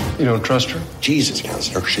 You don't trust her? Jesus,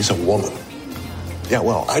 counselor, she's a woman. Yeah,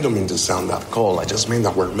 well, I don't mean to sound that cold. I just mean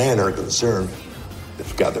that where men are concerned,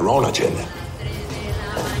 they've got their own agenda.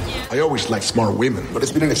 I always like smart women, but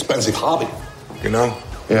it's been an expensive hobby, you know?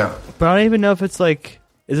 Yeah. But I don't even know if it's like,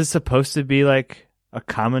 is it supposed to be like a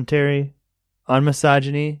commentary on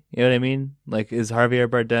misogyny? You know what I mean? Like, is Javier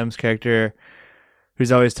Bardem's character,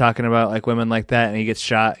 who's always talking about like women like that, and he gets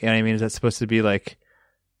shot, you know what I mean? Is that supposed to be like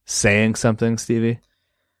saying something, Stevie?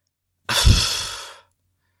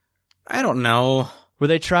 I don't know. Were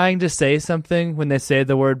they trying to say something when they say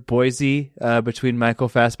the word Boise between Michael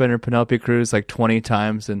Fassbender and Penelope Cruz like 20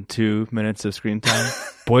 times in 2 minutes of screen time?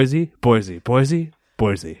 Boise, Boise, Boise,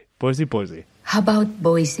 Boise, Boise, Boise. How about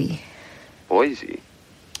Boise? Boise.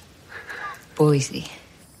 Boise.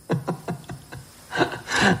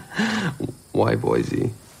 Why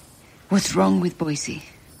Boise? What's wrong with Boise?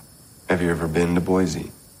 Have you ever been to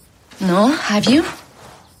Boise? No, have you?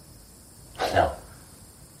 No.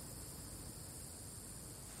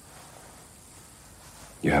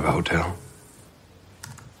 You have a hotel?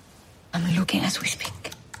 I'm looking as we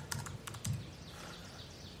speak.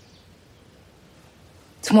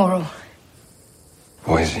 Tomorrow.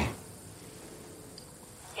 Boise.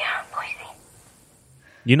 Yeah, Boise.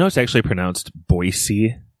 You know it's actually pronounced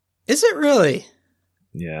Boise? Is it really?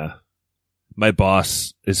 Yeah. My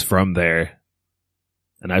boss is from there,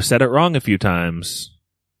 and I've said it wrong a few times,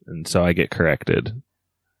 and so I get corrected.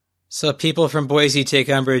 So people from Boise take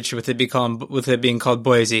umbrage with it being called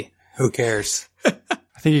Boise. Who cares? I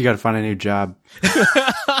think you got to find a new job.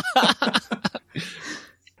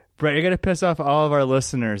 Brett, you're going to piss off all of our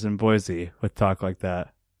listeners in Boise with talk like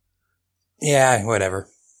that. Yeah, whatever.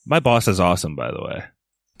 My boss is awesome, by the way.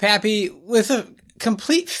 Pappy, with a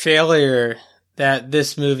complete failure that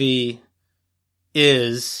this movie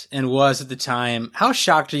is and was at the time, how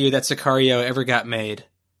shocked are you that Sicario ever got made?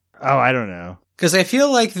 Oh, I don't know. Because I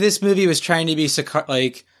feel like this movie was trying to be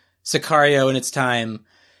Sicario in its time,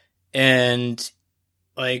 and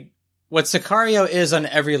like what Sicario is on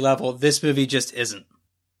every level, this movie just isn't.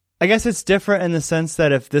 I guess it's different in the sense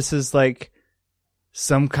that if this is like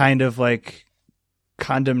some kind of like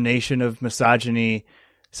condemnation of misogyny,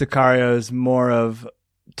 Sicario is more of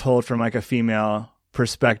told from like a female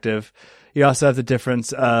perspective. You also have the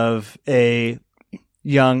difference of a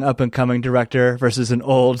young up-and-coming director versus an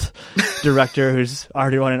old director who's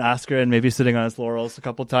already won an Oscar and maybe sitting on his laurels a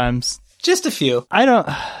couple times. Just a few. I don't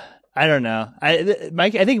know. I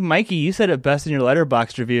think, Mikey, you said it best in your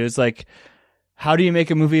Letterboxd review. It's like, how do you make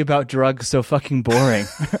a movie about drugs so fucking boring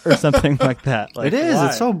or something like that? Like, it is. why?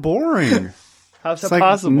 It's so boring. How's that It's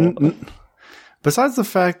possible? Besides the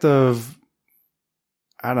fact of,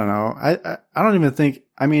 I don't know. I don't even think,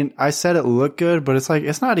 I mean, I said it looked good, but it's like,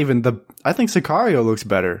 it's not even I think Sicario looks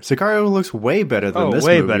better. Sicario looks way better than this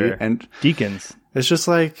way movie. better. And Deacons. it's just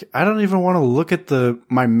like, I don't even want to look at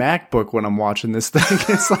my MacBook when I'm watching this thing.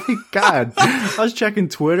 It's like, God, I was checking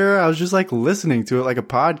Twitter. I was just like listening to it like a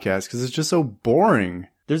podcast because it's just so boring.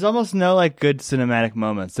 There's almost no like good cinematic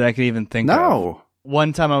moments that I could even think of. No.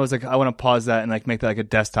 One time I was like, I want to pause that and like make that like a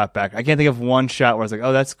desktop back. I can't think of one shot where I was like,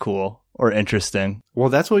 oh, that's cool or interesting. Well,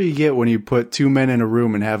 that's what you get when you put two men in a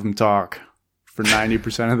room and have them talk for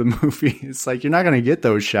 90% of the movie. It's like, you're not going to get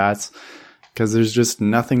those shots because there's just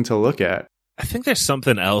nothing to look at. I think there's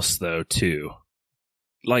something else though too.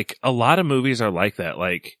 Like a lot of movies are like that.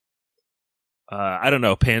 Like, I don't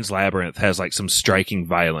know, Pan's Labyrinth has like some striking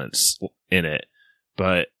violence in it,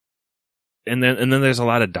 but and then there's a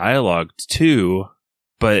lot of dialogue too.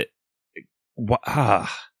 But I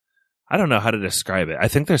don't know how to describe it. I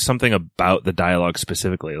think there's something about the dialogue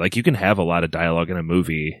specifically. Like you can have a lot of dialogue in a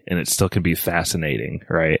movie and it still can be fascinating,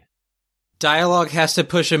 right? Dialogue has to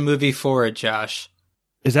push a movie forward, Josh.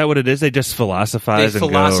 Is that what it is? They just philosophize and go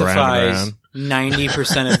around and around?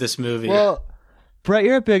 90% of this movie. Well, Brett,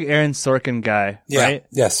 you're a big Aaron Sorkin guy, right?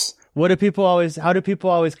 Yes. How do people always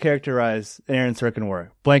characterize Aaron Sorkin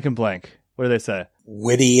work? Blank and blank. What do they say?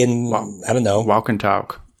 Witty and, I don't know. Walk and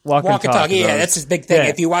talk. Walk and talk. Yeah, that's his big thing. Yeah.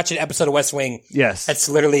 If you watch an episode of West Wing, yes, that's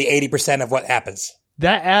literally 80% of what happens.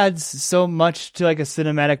 That adds so much to like a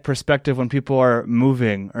cinematic perspective when people are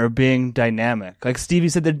moving or being dynamic. Like Stevie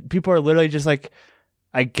said, that people are literally just like,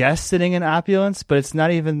 I guess, sitting in opulence, but it's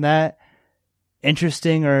not even that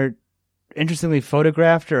interesting or interestingly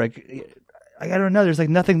photographed or like, I don't know. There's like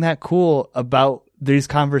nothing that cool about these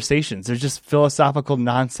conversations. There's just philosophical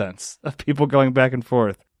nonsense of people going back and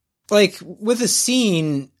forth. Like with a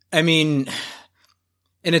scene, I mean,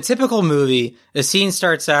 in a typical movie, a scene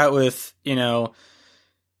starts out with, you know,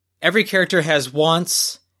 every character has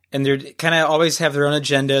wants and they kind of always have their own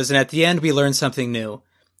agendas. And at the end, we learn something new.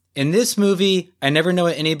 In this movie, I never know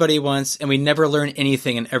what anybody wants and we never learn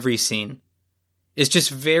anything in every scene. It's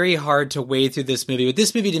just very hard to wade through this movie. What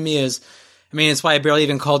this movie to me is, I mean, it's why I barely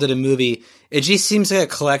even called it a movie. It just seems like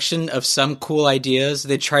a collection of some cool ideas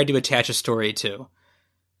they tried to attach a story to.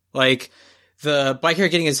 Like the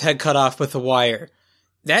biker getting his head cut off with a wire.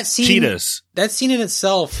 That scene, Cheetahs. That scene in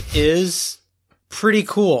itself is pretty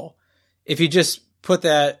cool. If you just put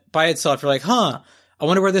that by itself, you're like, huh, I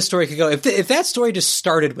wonder where this story could go. If that story just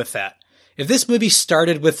started with that, if this movie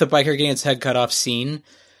started with the biker getting its head cut off scene,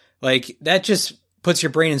 like that just puts your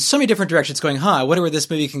brain in so many different directions going, huh, I wonder where this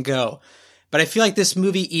movie can go. But I feel like this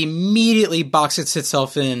movie immediately boxes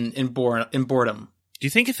itself in boredom. Do you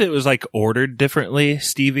think if it was like ordered differently,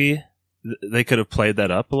 Stevie, they could have played that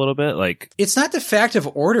up a little bit? Like, it's not the fact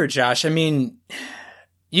of order, Josh. I mean,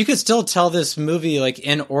 you could still tell this movie like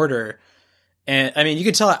in order. And I mean, you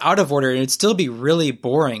could tell it out of order and it'd still be really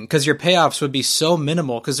boring because your payoffs would be so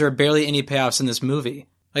minimal because there are barely any payoffs in this movie.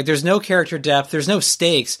 Like there's no character depth. There's no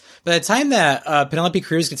stakes. By the time that Penelope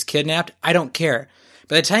Cruz gets kidnapped, I don't care.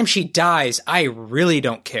 By the time she dies, I really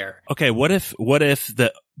don't care. okay, what if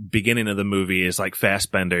the beginning of the movie is like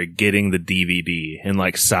Fassbender getting the DVD and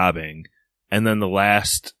like sobbing, and then the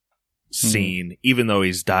last scene, even though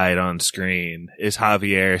he's died on screen, is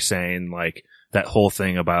Javier saying like that whole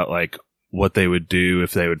thing about like what they would do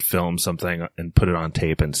if they would film something and put it on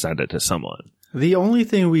tape and send it to someone. The only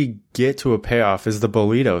thing we get to a payoff is the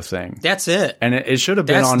Bolito thing. That's it. And it should have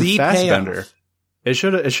been That's on the Fassbender. payoff. It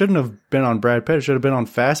shouldn't have been on Brad Pitt. It should have been on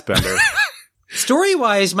Fassbender.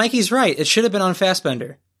 Story-wise, Mikey's right. It should have been on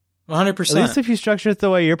Fassbender. 100%. At least if you structure it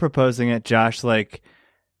the way you're proposing it, Josh, like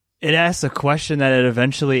it asks a question that it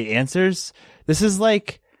eventually answers. This is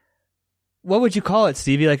like, what would you call it,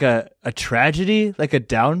 Stevie? Like a tragedy, like a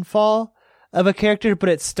downfall of a character, but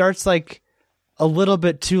it starts like a little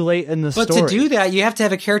bit too late in the story. But to do that, you have to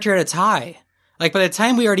have a character at its high. Like by the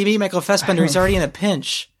time we already meet Michael Fassbender, he's already in a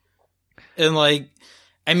pinch. And like,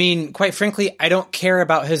 I mean, quite frankly, I don't care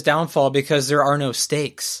about his downfall because there are no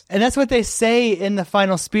stakes. And that's what they say in the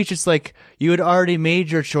final speech. It's like, you had already made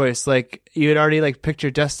your choice. Like, you had already like picked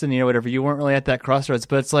your destiny or whatever. You weren't really at that crossroads,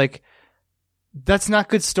 but it's like, that's not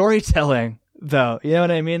good storytelling though. You know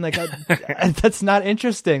what I mean? Like, that's not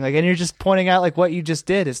interesting. Like, and you're just pointing out like what you just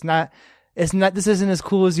did. This isn't as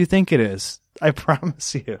cool as you think it is. I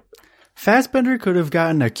promise you. Fassbender could have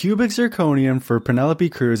gotten a cubic zirconium for Penelope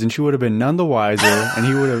Cruz, and she would have been none the wiser, and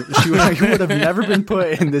he would have never been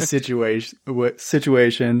put in this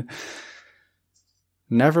situation.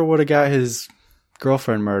 Never would have got his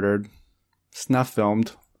girlfriend murdered. Snuff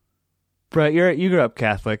filmed. Brett, you grew up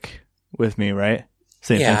Catholic with me, right?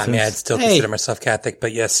 St. Yeah, Vincent's. I mean, I'd still consider myself Catholic,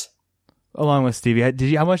 but yes. Along with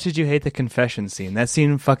Stevie, how much did you hate the confession scene? That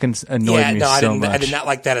scene fucking annoyed me so much. I did not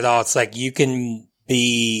like that at all. It's like, you can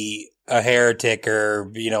be a heretic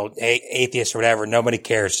or, atheist or whatever. Nobody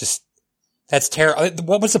cares. Just, that's terrible.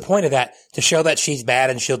 What was the point of that? To show that she's bad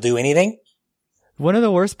and she'll do anything? One of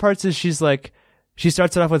the worst parts is she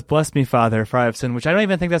starts it off with "Bless me, Father, for I have sinned," which I don't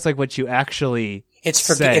even think that's like what you actually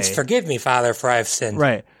say. It's "Forgive me, Father, for I have sinned."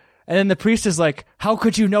 Right. And then the priest is like, "How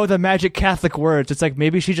could you know the magic Catholic words?" It's like,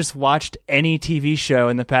 maybe she just watched any TV show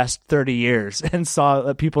in the past 30 years and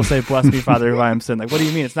saw people say, "Bless me, Father, who I am sin." Like, what do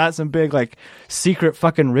you mean? It's not some big, like, secret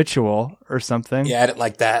fucking ritual or something. Yeah, I didn't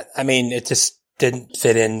like that. I mean, it just didn't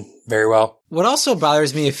fit in very well. What also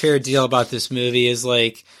bothers me a fair deal about this movie is,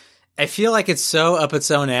 like, I feel like it's so up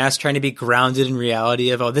its own ass trying to be grounded in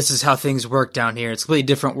reality of, oh, this is how things work down here. It's a completely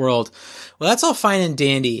different world. Well, that's all fine and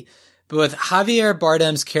dandy. But with Javier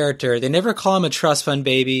Bardem's character, they never call him a trust fund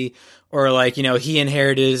baby or like, he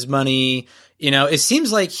inherited his money. It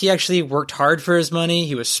seems like he actually worked hard for his money.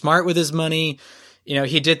 He was smart with his money.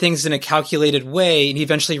 He did things in a calculated way and he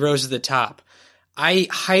eventually rose to the top. I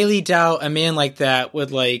highly doubt a man like that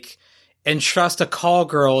would entrust a call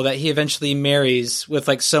girl that he eventually marries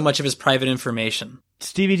with so much of his private information.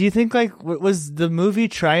 Stevie, do you think was the movie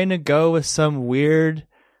trying to go with some weird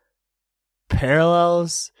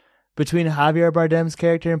parallels between Javier Bardem's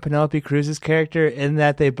character and Penelope Cruz's character in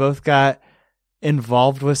that they both got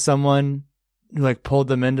involved with someone who pulled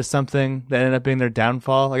them into something that ended up being their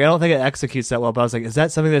downfall? I don't think it executes that well, but I was like, is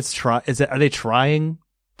that something that's are they trying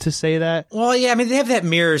to say that? Well, yeah, I mean, they have that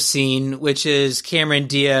mirror scene, which is Cameron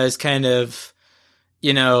Diaz kind of,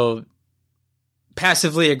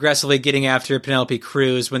 passively aggressively getting after Penelope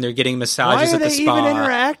Cruz when they're getting massages at the spa. Why are they even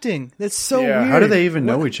interacting? That's so weird. How do they even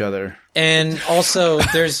know each other? And also,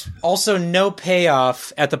 there's also no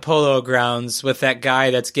payoff at the Polo Grounds with that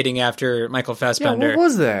guy that's getting after Michael Fassbender. Yeah, what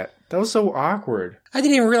was that? That was so awkward. I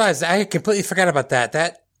didn't even realize that. I completely forgot about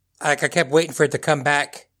that. I kept waiting for it to come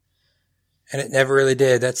back. And it never really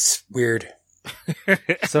did. That's weird.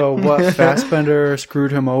 So what, Fassbender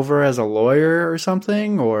screwed him over as a lawyer or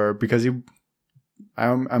something? Or because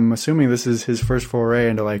I'm assuming this is his first foray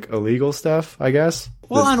into illegal stuff, I guess?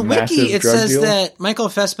 Well, This on Wiki, massive it drug says deal? that Michael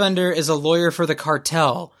Fassbender is a lawyer for the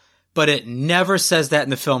cartel, but it never says that in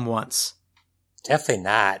the film once. Definitely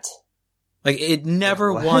not. It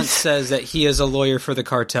never once says that he is a lawyer for the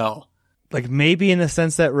cartel. Maybe in the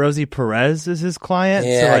sense that Rosie Perez is his client.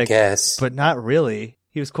 Yeah, so I guess. But not really.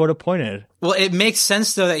 He was court appointed. Well, it makes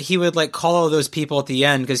sense, though, that he would call all those people at the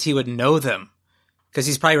end because he would know them. Because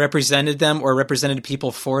he's probably represented them or represented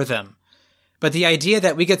people for them. But the idea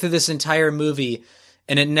that we get through this entire movie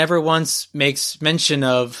and it never once makes mention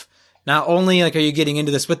of not only are you getting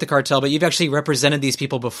into this with the cartel, but you've actually represented these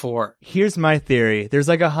people before. Here's my theory. There's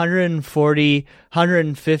 140,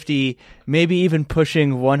 150, maybe even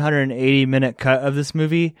pushing 180 minute cut of this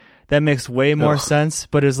movie that makes way more sense,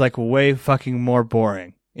 but is way fucking more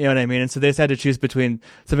boring. You know what I mean? And so they just had to choose between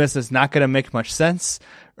something that's not going to make much sense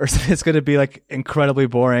or something that's going to be incredibly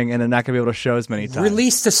boring and they're not going to be able to show as many times.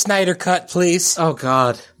 Release the Snyder cut, please. Oh,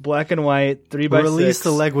 God. Black and white, 3x6. Release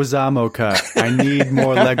the Leguizamo cut. I need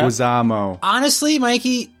more Leguizamo. Honestly,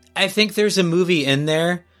 Mikey, I think there's a movie in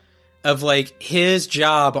there of his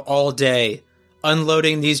job all day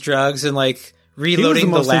unloading these drugs and reloading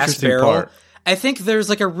the most last interesting barrel. part. I think there's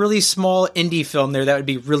a really small indie film there that would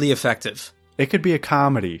be really effective. It could be a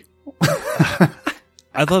comedy.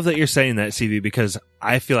 I love that you're saying that, CV, because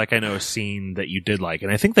I feel like I know a scene that you did like,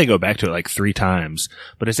 and I think they go back to it 3 times.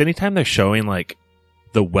 But it's anytime they're showing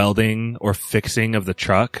the welding or fixing of the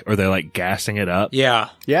truck, or they're gassing it up. Yeah.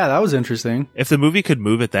 Yeah, that was interesting. If the movie could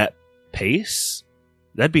move at that pace,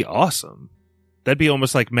 that'd be awesome. That'd be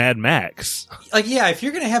almost like Mad Max. Yeah, if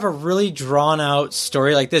you're going to have a really drawn out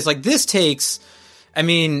story like this takes, I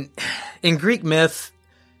mean, in Greek myth,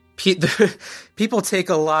 people take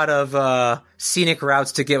a lot of scenic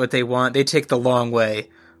routes to get what they want. They take the long way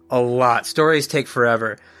a lot. Stories take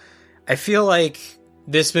forever. I feel like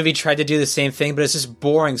this movie tried to do the same thing, but it's just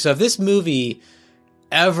boring. So if this movie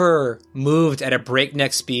ever moved at a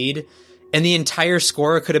breakneck speed and the entire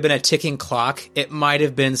score could have been a ticking clock, it might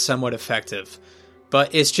have been somewhat effective.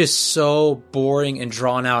 But it's just so boring and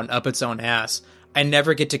drawn out and up its own ass. I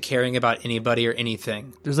never get to caring about anybody or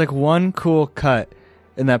anything. There's one cool cut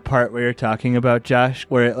in that part where you're talking about, Josh,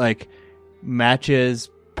 where it matches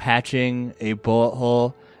patching a bullet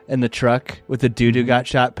hole in the truck with the dude who got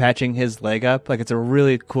shot patching his leg up. It's a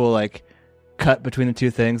really cool cut between the two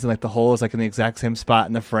things, and the hole is in the exact same spot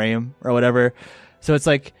in the frame or whatever. So it's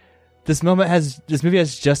like this movie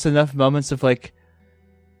has just enough moments of like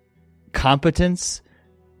competence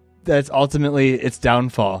that's ultimately its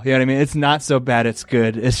downfall. You know what I mean? It's not so bad it's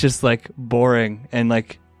good. It's just like boring and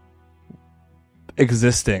like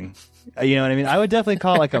existing. You know what I mean? I would definitely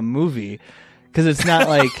call it like a movie because it's not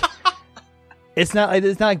like there's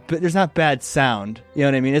not bad sound. You know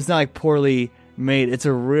what I mean? It's not like poorly made. It's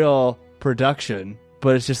a real production,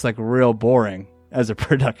 but it's just like real boring as a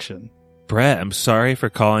production. Brett, I'm sorry for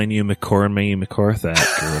calling you McCorthack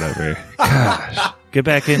or whatever. Gosh, get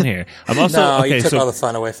back in here. I'm also you took all the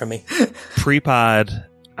fun away from me. Pre-pod,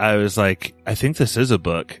 I was like, I think this is a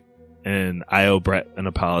book, and I owe Brett an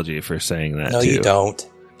apology for saying that. No, too. you don't.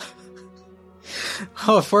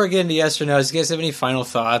 Oh, before we get into yes or no, do you guys have any final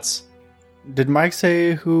thoughts? Did Mike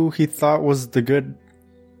say who he thought was the good?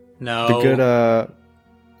 No. The good.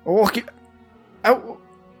 Oh, okay.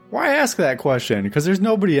 Why ask that question? Because there's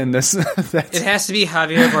nobody in this. It has to be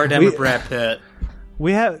Javier Bardem or Brad Pitt.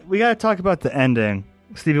 We got to talk about the ending,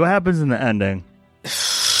 Stevie. What happens in the ending?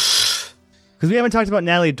 Because we haven't talked about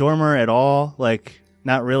Natalie Dormer at all. Like,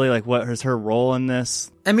 not really. Like, what is her role in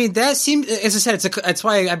this? I mean, that seemed, as I said, it's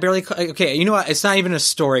why I barely. Okay, you know what? It's not even a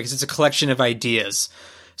story because it's a collection of ideas.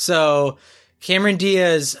 So Cameron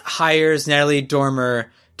Diaz hires Natalie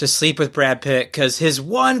Dormer to sleep with Brad Pitt because his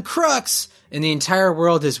one crux in the entire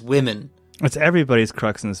world is women. It's everybody's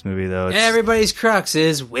crux in this movie, though. Everybody's crux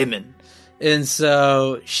is women. And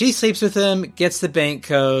so she sleeps with him, gets the bank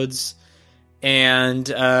codes, and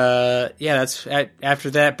that's after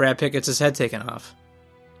that, Brad Pitt gets his head taken off.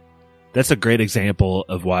 That's a great example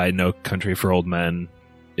of why No Country for Old Men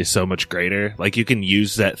is so much greater. Like, you can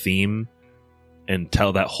use that theme and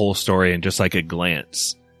tell that whole story in just like a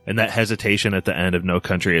glance. And that hesitation at the end of No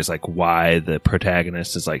Country is like why the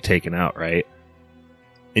protagonist is like taken out, right?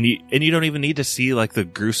 And you don't even need to see like the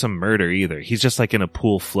gruesome murder either. He's just like in a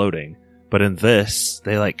pool floating. But in this,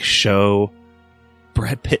 they like show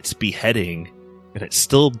Brad Pitt's beheading, and it's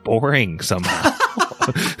still boring somehow.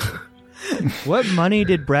 What money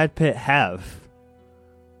did Brad Pitt have?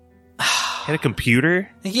 He had a computer?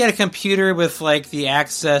 I think he had a computer with like the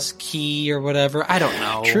access key or whatever. I don't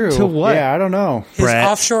know. True. To what? Yeah, I don't know. His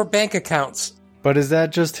offshore bank accounts. But is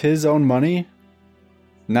that just his own money?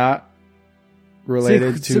 Not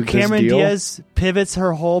related to so Cameron this deal? Diaz pivots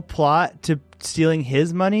her whole plot to stealing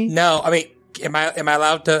his money? No, I mean, am I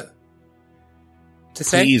allowed to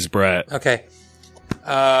say? Please, Brett. Okay.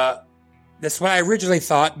 That's what I originally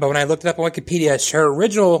thought, but when I looked it up on Wikipedia,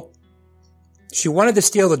 she wanted to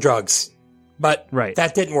steal the drugs, but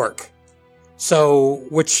that didn't work. So,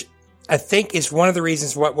 which I think is one of the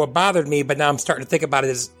reasons what bothered me, but now I'm starting to think about it,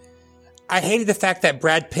 is I hated the fact that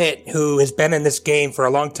Brad Pitt, who has been in this game for a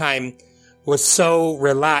long time, was so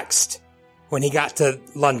relaxed when he got to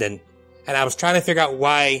London. And I was trying to figure out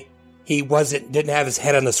why he didn't have his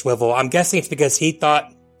head on the swivel. I'm guessing it's because he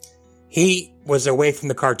thought he was away from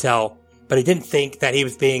the cartel, but he didn't think that he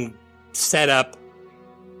was being set up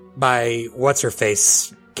by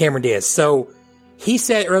what's-her-face, Cameron Diaz. So he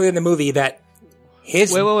said earlier in the movie that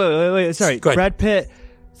his... Wait. Sorry. Brad Pitt...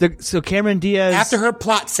 So Cameron Diaz... After her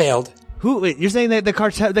plot failed... You're saying that the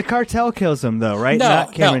cartel kills him, though, right?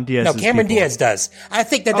 Not Cameron Diaz. No, Cameron Diaz does. I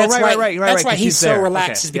think that's why he's so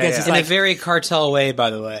relaxed, is because he's in a very cartel way,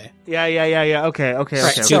 by the way. Yeah. Okay.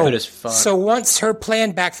 Stupid as fuck. So once her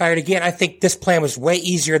plan backfired again, I think this plan was way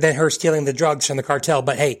easier than her stealing the drugs from the cartel,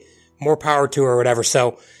 but hey, more power to her or whatever.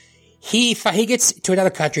 So he gets to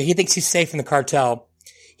another country. He thinks he's safe from the cartel.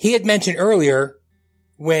 He had mentioned earlier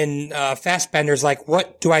when Fassbender's like,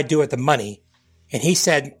 what do I do with the money? And he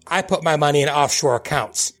said, I put my money in offshore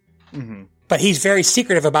accounts. Mm-hmm. But he's very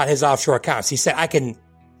secretive about his offshore accounts. He said, I can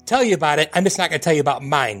tell you about it. I'm just not going to tell you about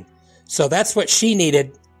mine. So that's what she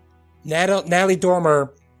needed. Natalie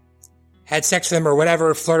Dormer had sex with him or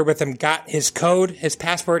whatever, flirted with him, got his code, his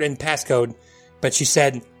password and passcode. But she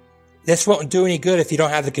said, this won't do any good if you don't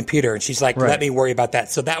have the computer. And she's like, let me worry about that.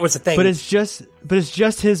 So that was the thing. But it's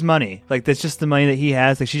just his money. Like, that's just the money that he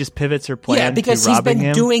has. Like, she just pivots her plan. Yeah, because he's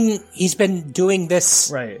been doing this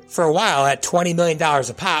for a while at $20 million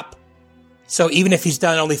a pop. So even if he's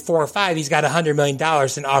done only 4 or 5, he's got $100 million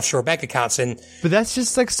in offshore bank accounts. But that's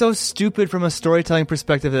just like so stupid from a storytelling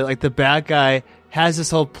perspective that like the bad guy has this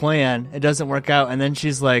whole plan, it doesn't work out, and then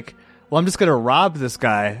she's like, well, I'm just going to rob this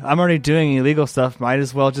guy. I'm already doing illegal stuff. Might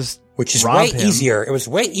as well just Which is rob way him. easier. It was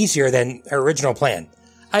way easier than her original plan.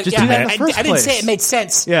 I didn't say it made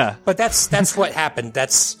sense. Yeah. But that's what happened.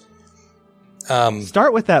 That's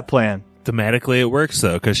start with that plan. Thematically, it works,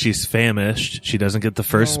 though, because she's famished. She doesn't get the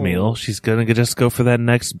first meal. She's going to just go for that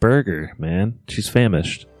next burger, man. She's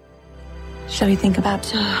famished. Shall we think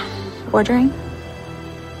about ordering?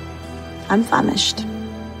 I'm famished.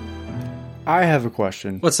 I have a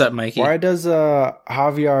question. What's up, Mikey? Why does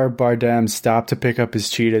Javier Bardem stop to pick up his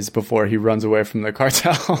cheetahs before he runs away from the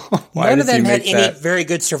cartel? None of them had any very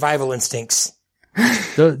good survival instincts.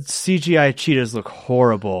 The CGI cheetahs look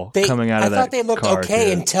horrible coming out of that I thought they looked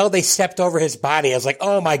okay until they stepped over his body. I was like,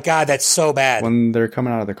 oh my God, that's so bad. When they're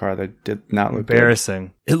coming out of the car, they did not look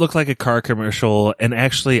embarrassing. It looked like a car commercial, and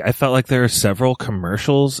actually, I felt like there are several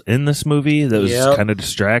commercials in this movie that was kind of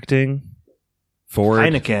distracting. Ford,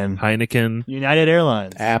 Heineken, United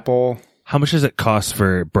Airlines, Apple. How much does it cost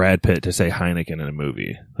for Brad Pitt to say Heineken in a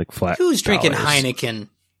movie? Like flat. Who's drinking dollars. Heineken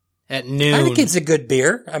at noon? Heineken's a good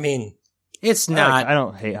beer. I mean, it's not. I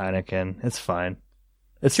don't hate Heineken. It's fine.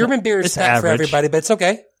 It's German beer is not average for everybody, but it's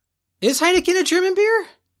okay. Is Heineken a German beer?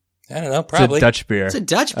 I don't know. Probably. It's a Dutch beer. It's a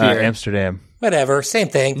Dutch beer. Amsterdam. Whatever. Same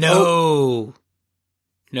thing. No.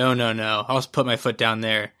 I'll put my foot down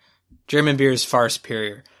there. German beer is far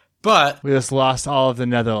superior. But we just lost all of the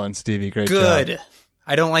Netherlands, Stevie. Great good. job.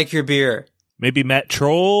 I don't like your beer. Maybe Matt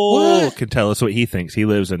Troll can tell us what he thinks. He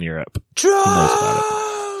lives in Europe.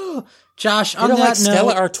 Troll! Josh, on you don't that like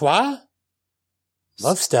Stella note, Artois?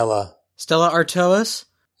 Love Stella. Stella Artois?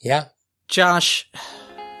 Yeah. Josh,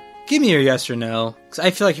 give me your yes or no. Because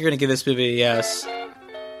I feel like you're going to give this movie a yes.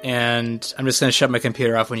 And I'm just going to shut my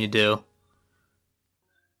computer off when you do.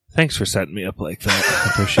 Thanks for setting me up like that. I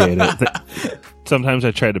appreciate it. Sometimes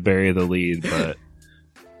I try to bury the lead, but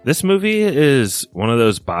this movie is one of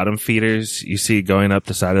those bottom feeders you see going up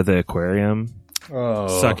the side of the aquarium,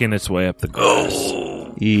 sucking its way up the glass.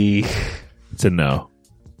 It's a no.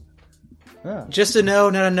 Just a no,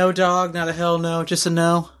 not a no dog, not a hell no, just a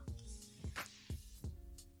no.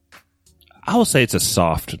 I will say it's a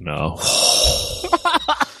soft no.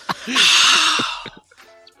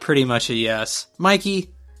 Pretty much a yes. Mikey?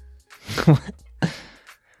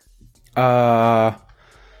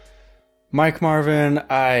 Mike Marvin,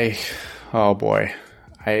 oh boy.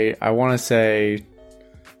 I want to say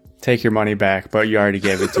take your money back, but you already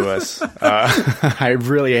gave it to us. I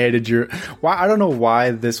really hated I don't know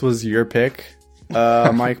why this was your pick,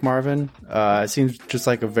 Mike Marvin. It seems just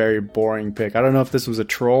like a very boring pick. I don't know if this was a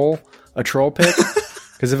troll pick,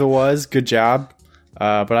 because if it was, good job.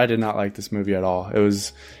 But I did not like this movie at all. It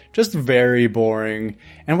was just very boring.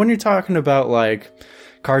 And when you're talking about like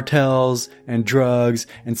cartels and drugs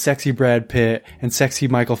and sexy Brad Pitt and sexy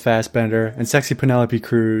Michael Fassbender and sexy Penelope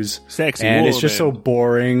Cruz, it's just so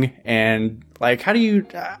boring. And like, I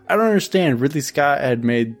don't understand. Ridley Scott had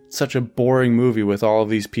made such a boring movie with all of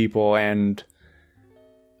these people and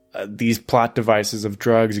these plot devices of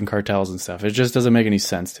drugs and cartels and stuff. It just doesn't make any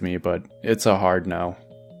sense to me, but it's a hard no.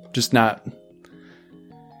 Just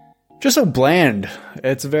so bland.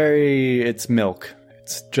 It's milk.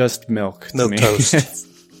 It's just milk. Milk toast.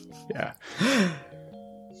 Yeah.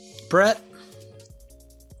 Brett?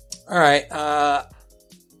 All right.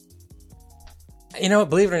 You know what?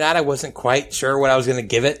 Believe it or not, I wasn't quite sure what I was going to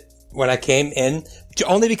give it when I came in.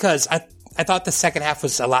 Only because I thought the second half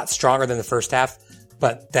was a lot stronger than the first half,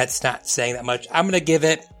 but that's not saying that much. I'm going to give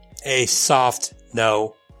it a soft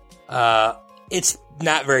no. It's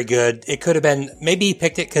not very good. It could have been, maybe he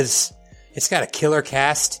picked it because it's got a killer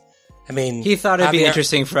cast. I mean, he thought it'd be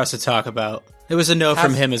interesting for us to talk about. It was a no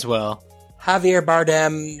from him as well. Javier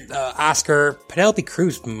Bardem, Oscar. Penelope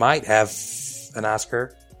Cruz might have an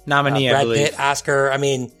Oscar nominee. Brad I believe. Pitt, Oscar. I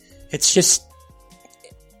mean, it's just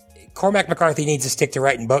Cormac McCarthy needs to stick to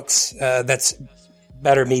writing books. That's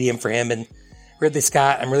better medium for him. And Ridley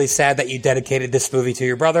Scott, I'm really sad that you dedicated this movie to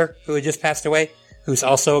your brother, who had just passed away, who's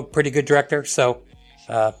also a pretty good director. So,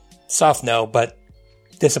 soft no, but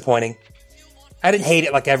disappointing. I didn't hate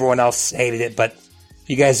it like everyone else hated it, but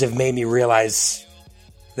you guys have made me realize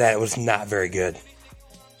that it was not very good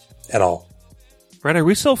at all. Brett, are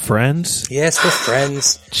we still friends? Yes, we're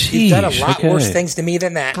friends. Jeez, you've done a lot worse things to me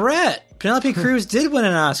than that. Brett, Penelope Cruz did win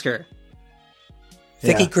an Oscar.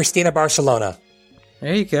 Vicky Cristina Barcelona.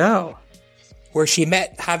 There you go. Where she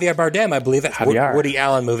met Javier Bardem, I believe, at Woody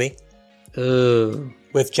Allen movie. Ooh.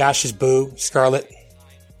 With Josh's boo, Scarlett.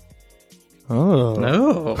 Oh.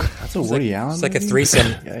 No. That's a Woody Allen It's like a threesome.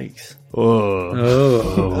 Yikes. Oh.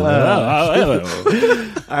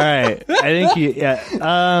 All right. I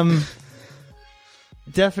think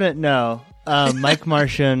definite no. Mike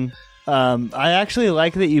Martian. I actually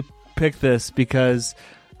like that you picked this because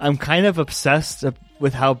I'm kind of obsessed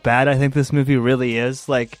with how bad I think this movie really is.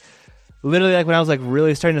 Like, literally, like when I was like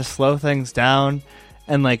really starting to slow things down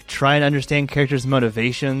and like try and understand characters'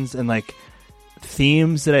 motivations and like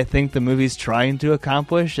themes that I think the movie's trying to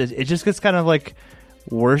accomplish, it just gets kind of like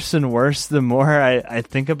worse and worse the more I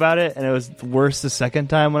think about it, and it was worse the second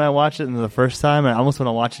time when I watched it than the first time. And I almost want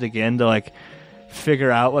to watch it again to like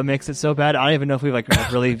figure out what makes it so bad. I don't even know if we've like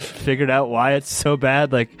really figured out why it's so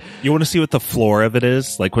bad. Like, you want to see what the floor of it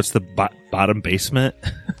is? Like, what's the bottom basement?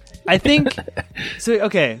 I think so.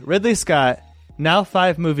 Okay, Ridley Scott, now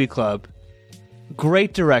 5 Movie Club,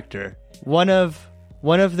 great director, one of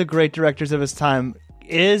the great directors of his time,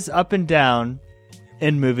 is up and down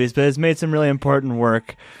in movies, but has made some really important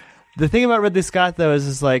work. The thing about Ridley Scott though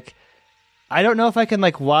is like, I don't know if I can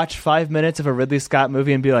like watch 5 minutes of a Ridley Scott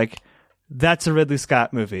movie and be like, that's a Ridley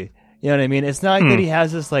Scott movie. You know what I mean? It's not like that he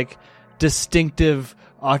has this like distinctive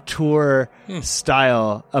auteur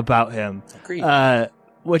style about him. Agreed.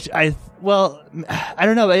 Which I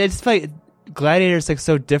don't know. I just feel like Gladiator's like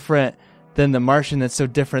so different than The Martian, that's so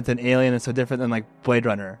different than Alien, that's so different than like Blade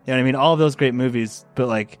Runner. You know what I mean? All of those great movies, but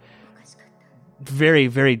like very,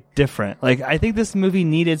 very different. Like, I think this movie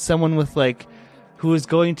needed someone with like who was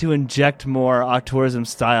going to inject more auteurism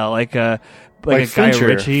style, like a Guy Fincher.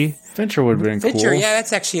 Ritchie. Fincher would have been Fincher, cool. yeah,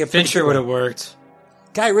 that's actually a pretty Fincher good would one. have worked.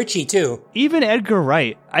 Guy Ritchie too. Even Edgar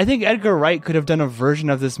Wright. I think Edgar Wright could have done a version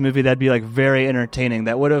of this movie that'd be like very entertaining,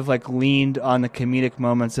 that would have like leaned on the comedic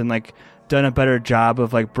moments and like done a better job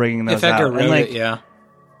of like bringing those If Edgar out. wrote And like, it, yeah.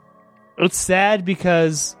 it's sad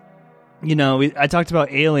because, you know, I talked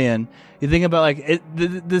about Alien. You think about like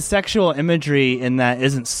the sexual imagery in that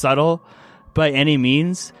isn't subtle by any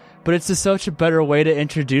means, but it's just such a better way to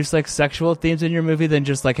introduce like sexual themes in your movie than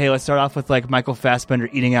just like, hey, let's start off with like Michael Fassbender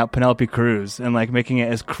eating out Penelope Cruz and like making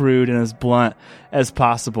it as crude and as blunt as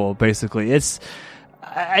possible. Basically, it's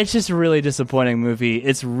just a really disappointing movie.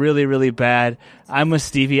 It's really, really bad. I'm with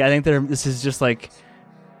Stevie. I think this is just like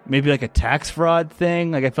maybe like a tax fraud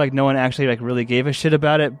thing. Like, I feel like no one actually like really gave a shit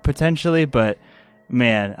about it potentially, but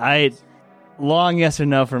man, long yes or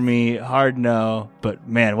no for me, hard no, but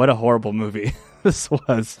man, what a horrible movie this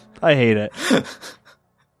was. I hate it.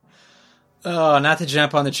 Oh, not to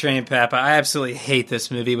jump on the train, Pat, but I absolutely hate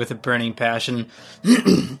this movie with a burning passion.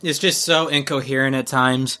 It's just so incoherent at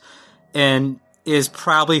times and is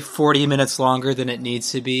probably 40 minutes longer than it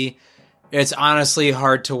needs to be. It's honestly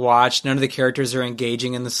hard to watch. None of the characters are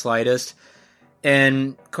engaging in the slightest.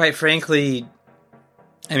 And quite frankly,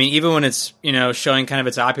 I mean, even when it's, you know, showing kind of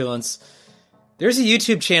its opulence, there's a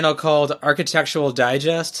YouTube channel called Architectural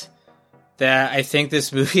Digest that I think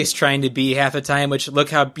this movie is trying to be half the time, which look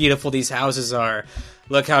how beautiful these houses are.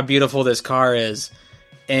 Look how beautiful this car is.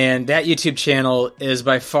 And that YouTube channel is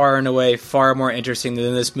by far and away far more interesting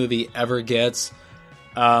than this movie ever gets.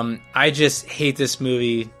 I just hate this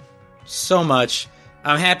movie so much.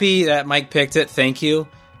 I'm happy that Mike picked it. Thank you.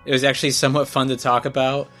 It was actually somewhat fun to talk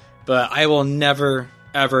about, but I will never,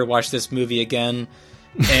 ever watch this movie again.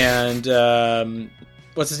 And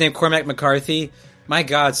what's his name? Cormac McCarthy. My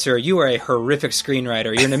God, sir, you are a horrific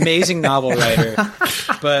screenwriter. You're an amazing novel writer.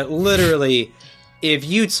 But literally, if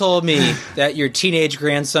you told me that your teenage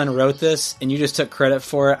grandson wrote this and you just took credit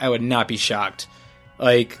for it, I would not be shocked.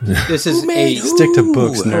 Like, this is Stick to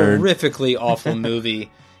books, nerd. horrifically awful movie.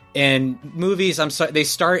 And movies, I'm sorry, they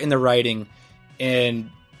start in the writing. And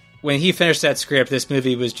when he finished that script, this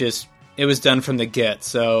movie was just, it was done from the get.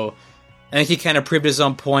 So I think he kind of proved his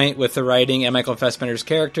own point with the writing and Michael Fassbender's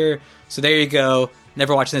character. So there you go.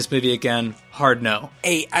 Never watching this movie again. Hard no.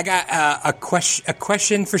 Hey, I got a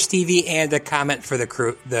question for Stevie and a comment for the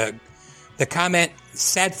crew. The comment,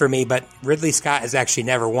 sad for me, but Ridley Scott has actually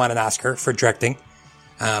never won an Oscar for directing.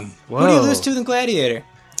 Who do you lose to than Gladiator?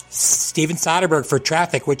 Steven Soderbergh for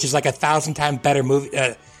Traffic, which is like 1,000 times better movie.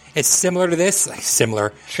 It's similar to this, like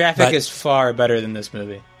similar. Traffic is far better than this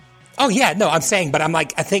movie. Oh yeah, no, I'm saying, but I'm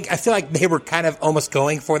like, I feel like they were kind of almost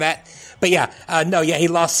going for that. But yeah, he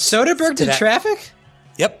lost. Soderbergh did that. Traffic?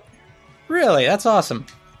 Yep. Really? That's awesome.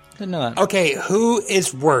 Didn't know that. Okay, who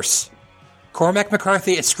is worse? Cormac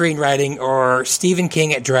McCarthy at screenwriting or Stephen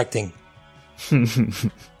King at directing?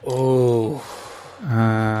 Oh.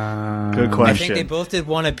 Good question. I think they both did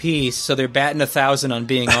one apiece, so they're batting 1,000 on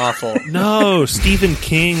being awful. No, Stephen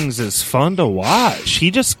King's is fun to watch.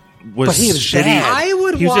 He just was, But he was shitty. bad. I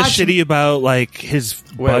would He was watch just shitty about like his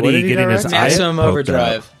what buddy did he getting his direct? eye Maximum poked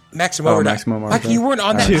Overdrive. out. Maximum Overdrive. Maximum Mike, Overdrive. you weren't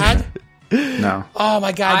on that pod? No. Oh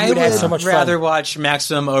my god, I you would have would so much rather fun. watch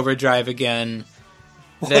Maximum Overdrive again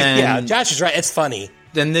Well, than, yeah, Josh is right. It's funny.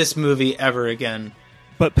 than this movie ever again.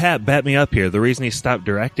 But Pat, bet me up here. The reason he stopped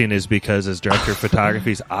directing is because his director of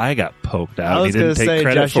photography's eye got poked I out. And was he didn't gonna take say,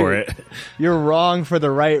 credit Josh, for it. You're wrong for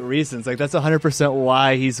the right reasons. Like, that's 100%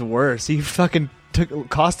 why he's worse. He fucking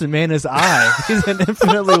cost a man his eye. He's an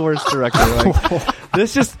infinitely worse director. Like,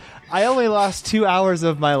 this just, I only lost 2 hours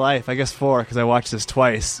of my life. I guess 4, because I watched this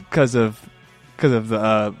twice because of because of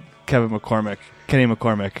the Kenny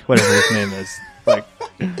McCormick, whatever his name is. Like,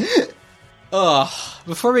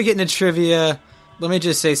 before we get into trivia, let me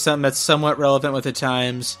just say something that's somewhat relevant with the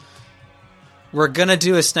times. We're gonna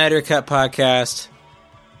do a Snyder Cut podcast,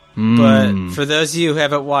 but for those of you who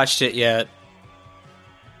haven't watched it yet,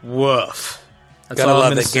 woof. That's Gotta all I'm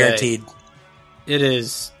love gonna it, say. guaranteed. It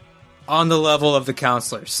is on the level of The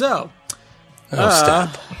Counselor. So,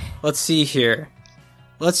 Stop. let's see here.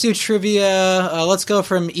 Let's do trivia. Let's go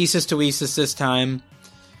from Isis to Isis this time.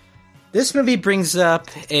 This movie brings up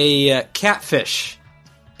a catfish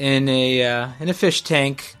in a fish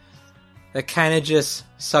tank that kind of just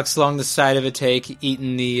sucks along the side of a tank,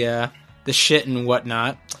 eating the shit and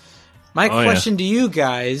whatnot. My question to you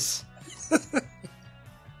guys: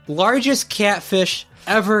 largest catfish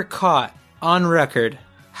ever caught on record.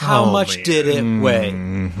 How much did it weigh?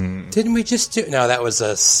 Didn't we just do... No, that was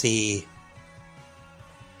a C.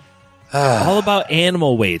 All about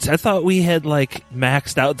animal weights. I thought we had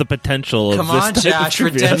maxed out the potential. Come of this on, type Josh. of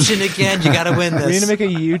trivia. Redemption again. You got to win this. we need to make a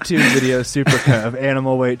YouTube video supercut of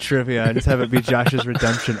animal weight trivia and just have it be Josh's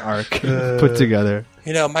redemption arc put together.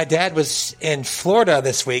 You know, my dad was in Florida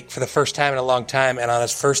this week for the first time in a long time, and on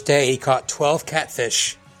his first day, he caught 12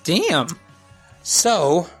 catfish. Damn.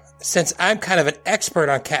 So, since I'm kind of an expert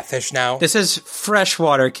on catfish now... This is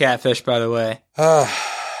freshwater catfish, by the way.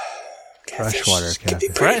 Freshwater catfish.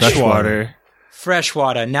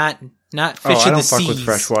 Freshwater, not fish I of the don't seas. fuck with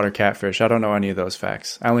freshwater catfish. I don't know any of those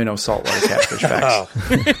facts. I only know saltwater catfish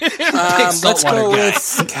facts. Let's go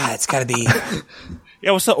with... God, it's got to be...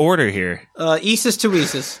 Yeah, what's the order here? Isis to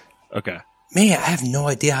Isis. Okay. Man, I have no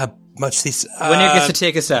idea how much these... Winner gets to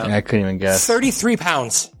take us out. I couldn't even guess. 33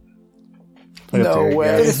 pounds. No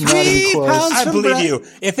way. It's not even close. I believe you.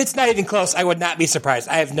 If it's not even close, I would not be surprised.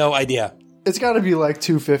 I have no idea. It's got to be like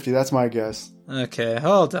 250. That's my guess. Okay,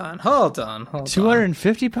 hold on.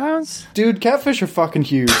 250 pounds? Dude, catfish are fucking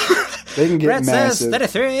huge. They can get Brett says massive.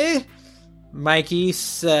 33. Mikey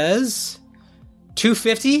says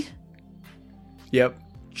 250. Yep.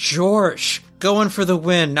 George going for the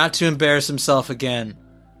win, not to embarrass himself again.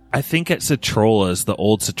 I think at Citrola's, the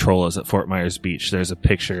old Citrola's at Fort Myers Beach, there's a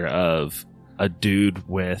picture of a dude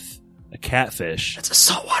with a catfish. It's a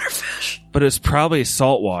saltwater fish. But it's probably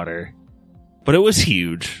saltwater. But it was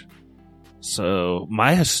huge. So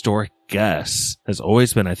my historic guess has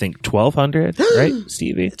always been, I think, 1,200, right,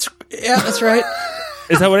 Stevie? Yeah, that's right.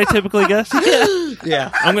 Is that what I typically guess?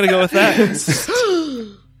 Yeah. I'm going to go with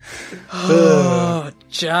that. Oh,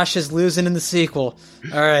 Josh is losing in the sequel.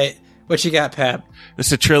 All right. What you got, Pap?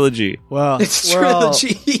 It's a trilogy. Well, It's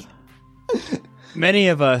trilogy. many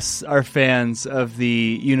of us are fans of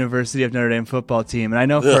the University of Notre Dame football team, and I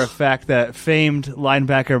know for a fact that famed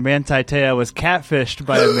linebacker Manti Te'o was catfished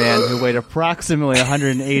by a man who weighed approximately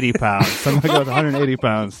 180 pounds. So I'm going to go with 180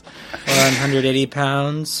 pounds. 180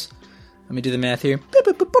 pounds. Let me do the math here.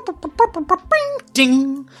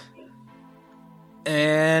 Ding.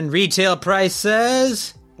 And retail price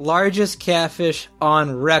says largest catfish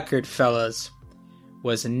on record, fellas,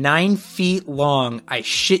 was 9 feet long. I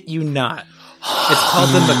shit you not. It's called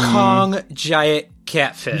the Mekong Giant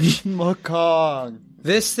Catfish. Mekong.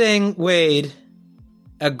 This thing weighed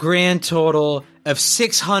a grand total of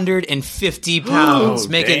 650 pounds,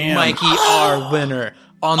 making Mikey our winner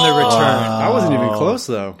on the return. I wasn't even close,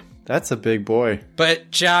 though. That's a big boy.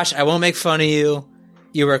 But, Josh, I won't make fun of you.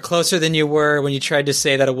 You were closer than you were when you tried to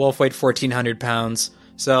say that a wolf weighed 1,400 pounds.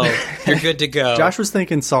 So, you're good to go. Josh was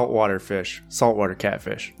thinking saltwater fish. Saltwater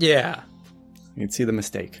catfish. Yeah. You can see the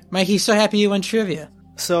mistake. Mikey's so happy you won trivia.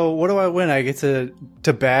 So, what do I win? I get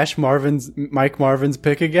to bash Mike Marvin's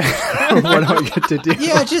pick again? Or what do I get to do?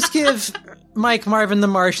 Yeah, just give Mike Marvin the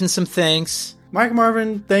Martian some thanks. Mike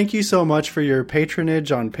Marvin, thank you so much for your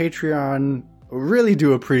patronage on Patreon. Really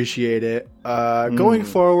do appreciate it. Going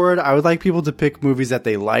forward, I would like people to pick movies that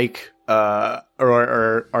they like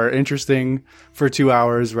or are interesting for 2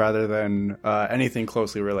 hours rather than anything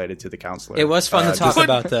closely related to The Counselor. It was fun to talk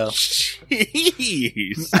about, though.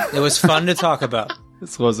 Jeez. It was fun to talk about.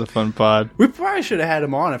 This was a fun pod. We probably should have had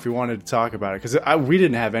him on if we wanted to talk about it, because we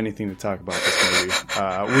didn't have anything to talk about this movie.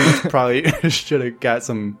 We probably should have got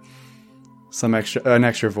an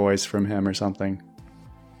extra voice from him or something.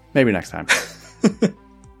 Maybe next time.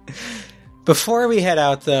 Before we head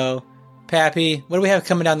out, though, Pappy, what do we have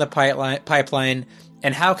coming down the pipeline,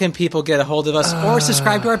 and how can people get a hold of us or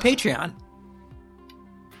subscribe to our Patreon?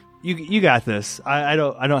 You got this. I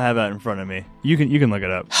don't have that in front of me. You can look it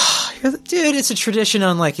up. Dude, it's a tradition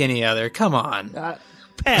unlike any other. Come on.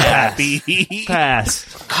 Pass.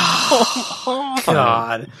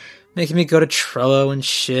 God. Making me go to Trello and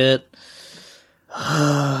shit.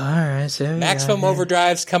 Alright, Maximum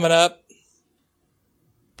Overdrive's coming up.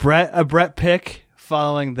 A Brett pick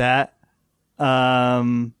following that. Well,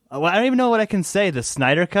 I don't even know what I can say. The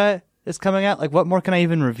Snyder Cut is coming out. Like, what more can I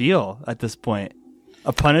even reveal at this point?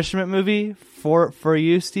 A punishment movie for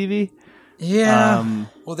you, Stevie? Yeah.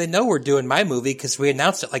 Well, they know we're doing my movie because we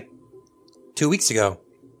announced it like 2 weeks ago.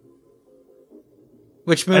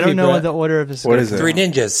 Which movie? I don't know Brett? the order of this. What is it? Three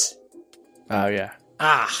Ninjas. Oh, yeah.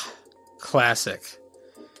 Classic.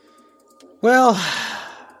 Well,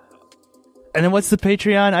 and then what's the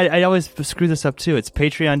Patreon? I always screw this up too. It's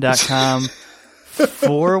patreon.com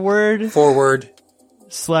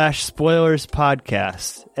 /spoilers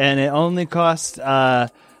podcast. And it only costs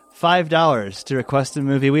 $5 to request a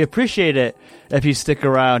movie. We appreciate it if you stick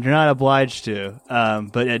around. You're not obliged to.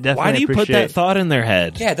 But it definitely Why do you put that thought in their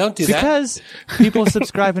head? Yeah, don't do that. Because people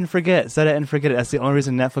subscribe and forget. Set it and forget it. That's the only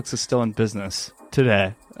reason Netflix is still in business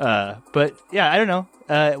today. But yeah, I don't know.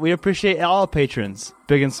 We appreciate all patrons,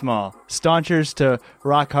 big and small. Staunchers to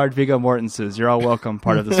rock hard Viggo Mortensen's. You're all welcome,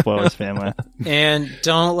 part of the Spoilers family. and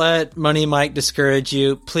don't let Money Mike discourage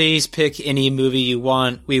you. Please pick any movie you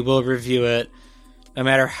want. We will review it, no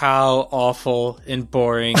matter how awful and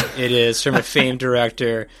boring it is from a famed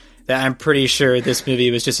director that I'm pretty sure this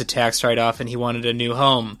movie was just a tax write-off and he wanted a new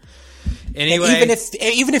home. Anyway, and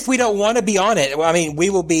even if we don't want to be on it, I mean, we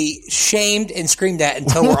will be shamed and screamed at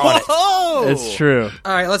until we're on it. It's true.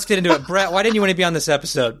 All right, let's get into it. Brett, why didn't you want to be on this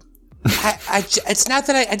episode? It's not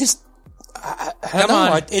that I just. I don't Come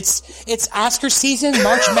know. on. It's Oscar season.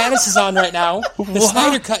 March Madness is on right now. The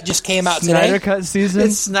Snyder Cut just came out today. Snyder Cut season?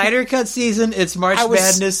 It's Snyder Cut season, it's March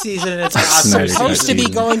Madness season, and it's I Oscar was supposed to be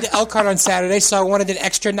season. going to Elkhart on Saturday, so I wanted an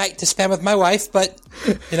extra night to spend with my wife, but,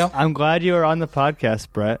 you know. I'm glad you were on the podcast,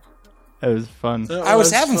 Brett. It was fun. I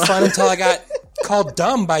was having fun until I got called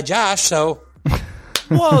dumb by Josh, so.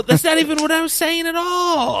 Whoa, that's not even what I was saying at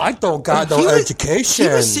all. I don't got no education.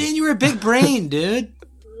 He was saying you were a big brain, dude.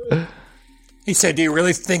 He said, do you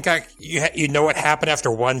really think you know what happened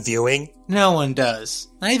after one viewing? No one does.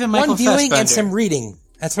 Not even Michael One viewing Fassbender. and some reading.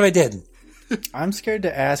 That's what I did. I'm scared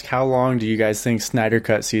to ask, how long do you guys think Snyder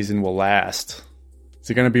Cut season will last? Is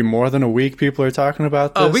it going to be more than a week people are talking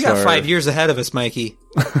about this? Oh, we got or 5 years ahead of us, Mikey.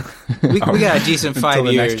 we got a decent 5 until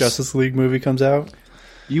the years. next Justice League movie comes out?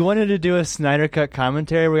 You wanted to do a Snyder Cut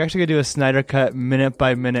commentary? We're actually going to do a Snyder Cut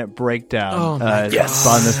minute-by-minute breakdown. Oh, my It's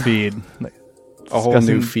on the feed. A whole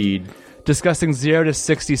new feed. Discussing 0 to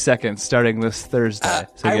 60 seconds starting this Thursday.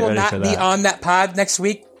 So I get will ready not for be that. on that pod next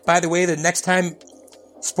week. By the way, the next time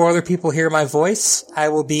spoiler people hear my voice, I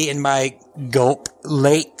will be in my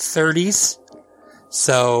late 30s.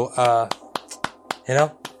 So,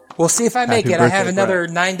 we'll see if I make Happy it. I have birthday, another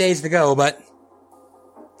 9 days to go,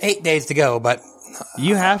 8 days to go, but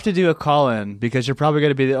You have to do a call-in because you're probably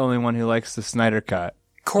going to be the only one who likes the Snyder Cut.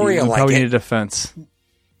 Corey will You like probably it. need a defense.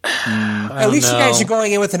 At least you guys are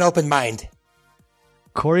going in with an open mind.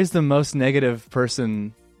 Corey's the most negative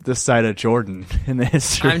person this side of Jordan in the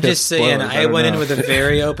history I'm just of saying, spoilers. I don't went in know. with a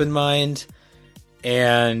very open mind,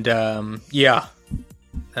 and yeah,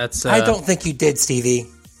 that's. I don't think you did, Stevie.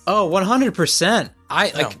 Oh, 100%.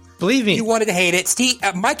 Believe me. You wanted to hate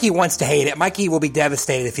it. Mikey wants to hate it. Mikey will be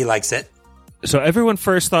devastated if he likes it. So everyone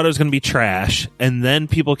first thought it was going to be trash, and then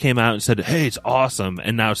people came out and said, hey, it's awesome.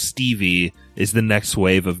 And now Stevie is the next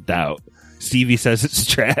wave of doubt. Stevie says it's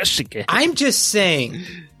trash again. I'm just saying,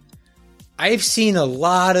 I've seen a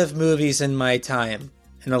lot of movies in my time,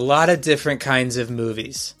 and a lot of different kinds of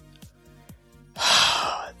movies.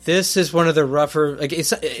 This is one of the rougher,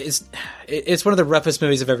 it's one of the roughest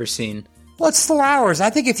movies I've ever seen. Well, it's 4 hours. I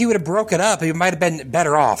think if you would have broke it up, you might have been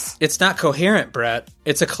better off. It's not coherent, Brett.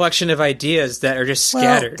 It's a collection of ideas that are just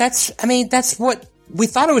scattered. Well, that's what we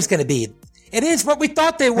thought it was going to be. It is what we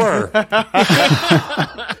thought they were. That's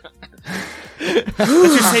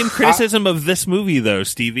your same criticism of this movie, though,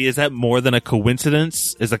 Stevie. Is that more than a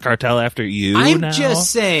coincidence? Is the cartel after you I'm now? just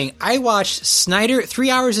saying, I watched 3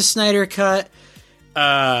 hours of Snyder Cut,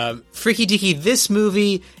 Freaky Deaky, this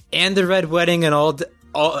movie, and The Red Wedding, and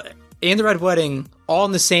The Red Wedding all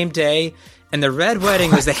in the same day, and The Red Wedding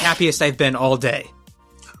was the happiest I've been all day.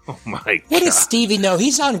 Oh my God. What does Stevie know?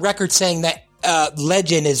 He's on record saying that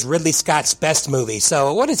Legend is Ridley Scott's best movie.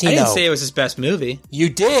 So what does he know? I didn't say it was his best movie. You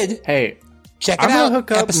did. Hey, Check it I'm out. going to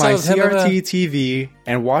hook up Episode my of him and, CRT TV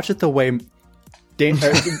and watch it the way Dan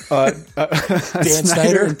Snyder?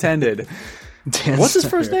 Snyder intended. What's his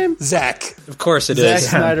first name? Zach. Of course it Zack is.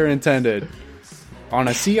 Snyder intended. On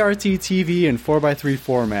a CRT TV in 4:3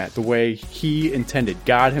 format, the way he intended.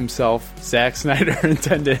 God himself, Zack Snyder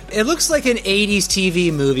intended. It looks like an 80s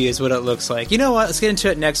TV movie is what it looks like. You know what? Let's get into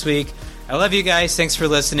it next week. I love you guys. Thanks for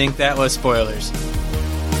listening. That was Spoilers.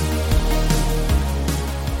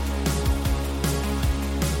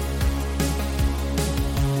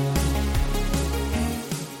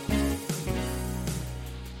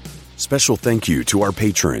 special thank you to our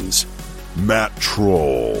patrons: Matt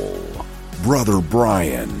Troll, Brother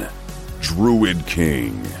Brian, Druid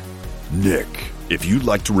King, Nick. If you'd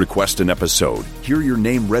like to request an episode, hear your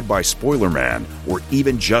name read by Spoiler Man, or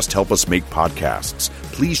even just help us make podcasts,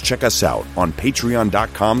 please check us out on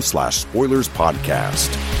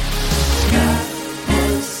patreon.com/spoilerspodcast.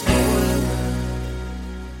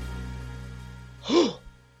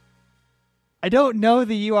 I don't know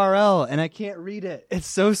the URL and I can't read it. It's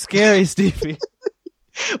so scary, Stevie.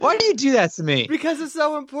 Why do you do that to me? Because it's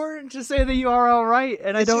so important to say the URL right,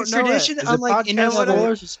 and I don't know tradition it. unlike any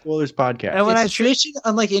other. Spoilers podcast. And when It's a tradition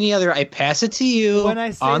unlike any other. I pass it to you when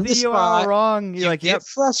I say on the the spot. URL wrong, you're You like, get "Yep,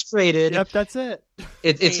 frustrated. yep, that's it."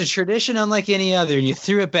 It's a tradition unlike any other, and you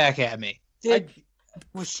threw it back at me.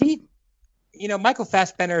 Was she? Michael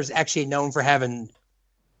Fassbender is actually known for having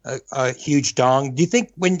a huge dong. Do you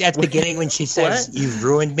think at the beginning when she says "you've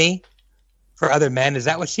ruined me" for other men, is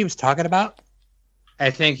that what she was talking about? I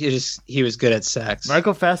think he was good at sex.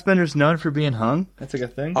 Michael Fassbender's known for being hung. That's like a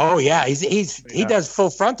thing. Oh yeah, he does Full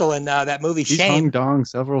Frontal in that movie He's Shame. hung dong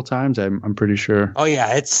several times. I'm pretty sure. Oh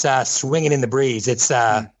yeah, it's swinging in the breeze. It's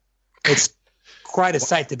quite a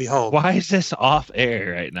sight to behold. Why is this off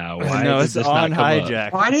air right now? Why No, did it's this on not come up?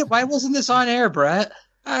 hijack. Why wasn't this on air, Brett?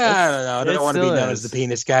 I don't know. I don't want to be still known is. as the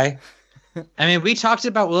penis guy. I mean, we talked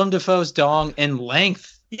about Willem Dafoe's dong in length.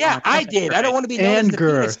 Yeah, I did. I don't want to be known as the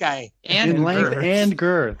penis guy. And In length girth. and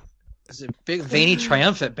girth. It was a big, veiny,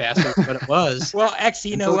 triumphant bastard, but it was. Well,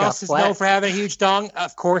 actually, Until who it got else is flat. known for having a huge dong?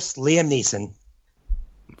 Of course, Liam Neeson.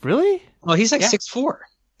 Really? Well, he's like Yeah. 6'4".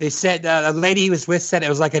 They said a lady he was with said it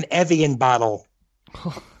was like an Evian bottle.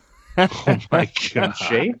 Oh my god!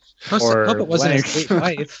 Shape? Hope it wasn't his sweet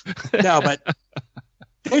wife. No, but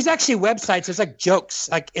there's actually websites. There's like jokes.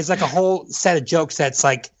 It's like a whole set of jokes that's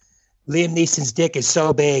like Liam Neeson's dick is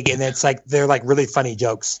so big, and it's like they're like really funny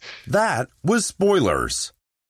jokes. That was Spoilers.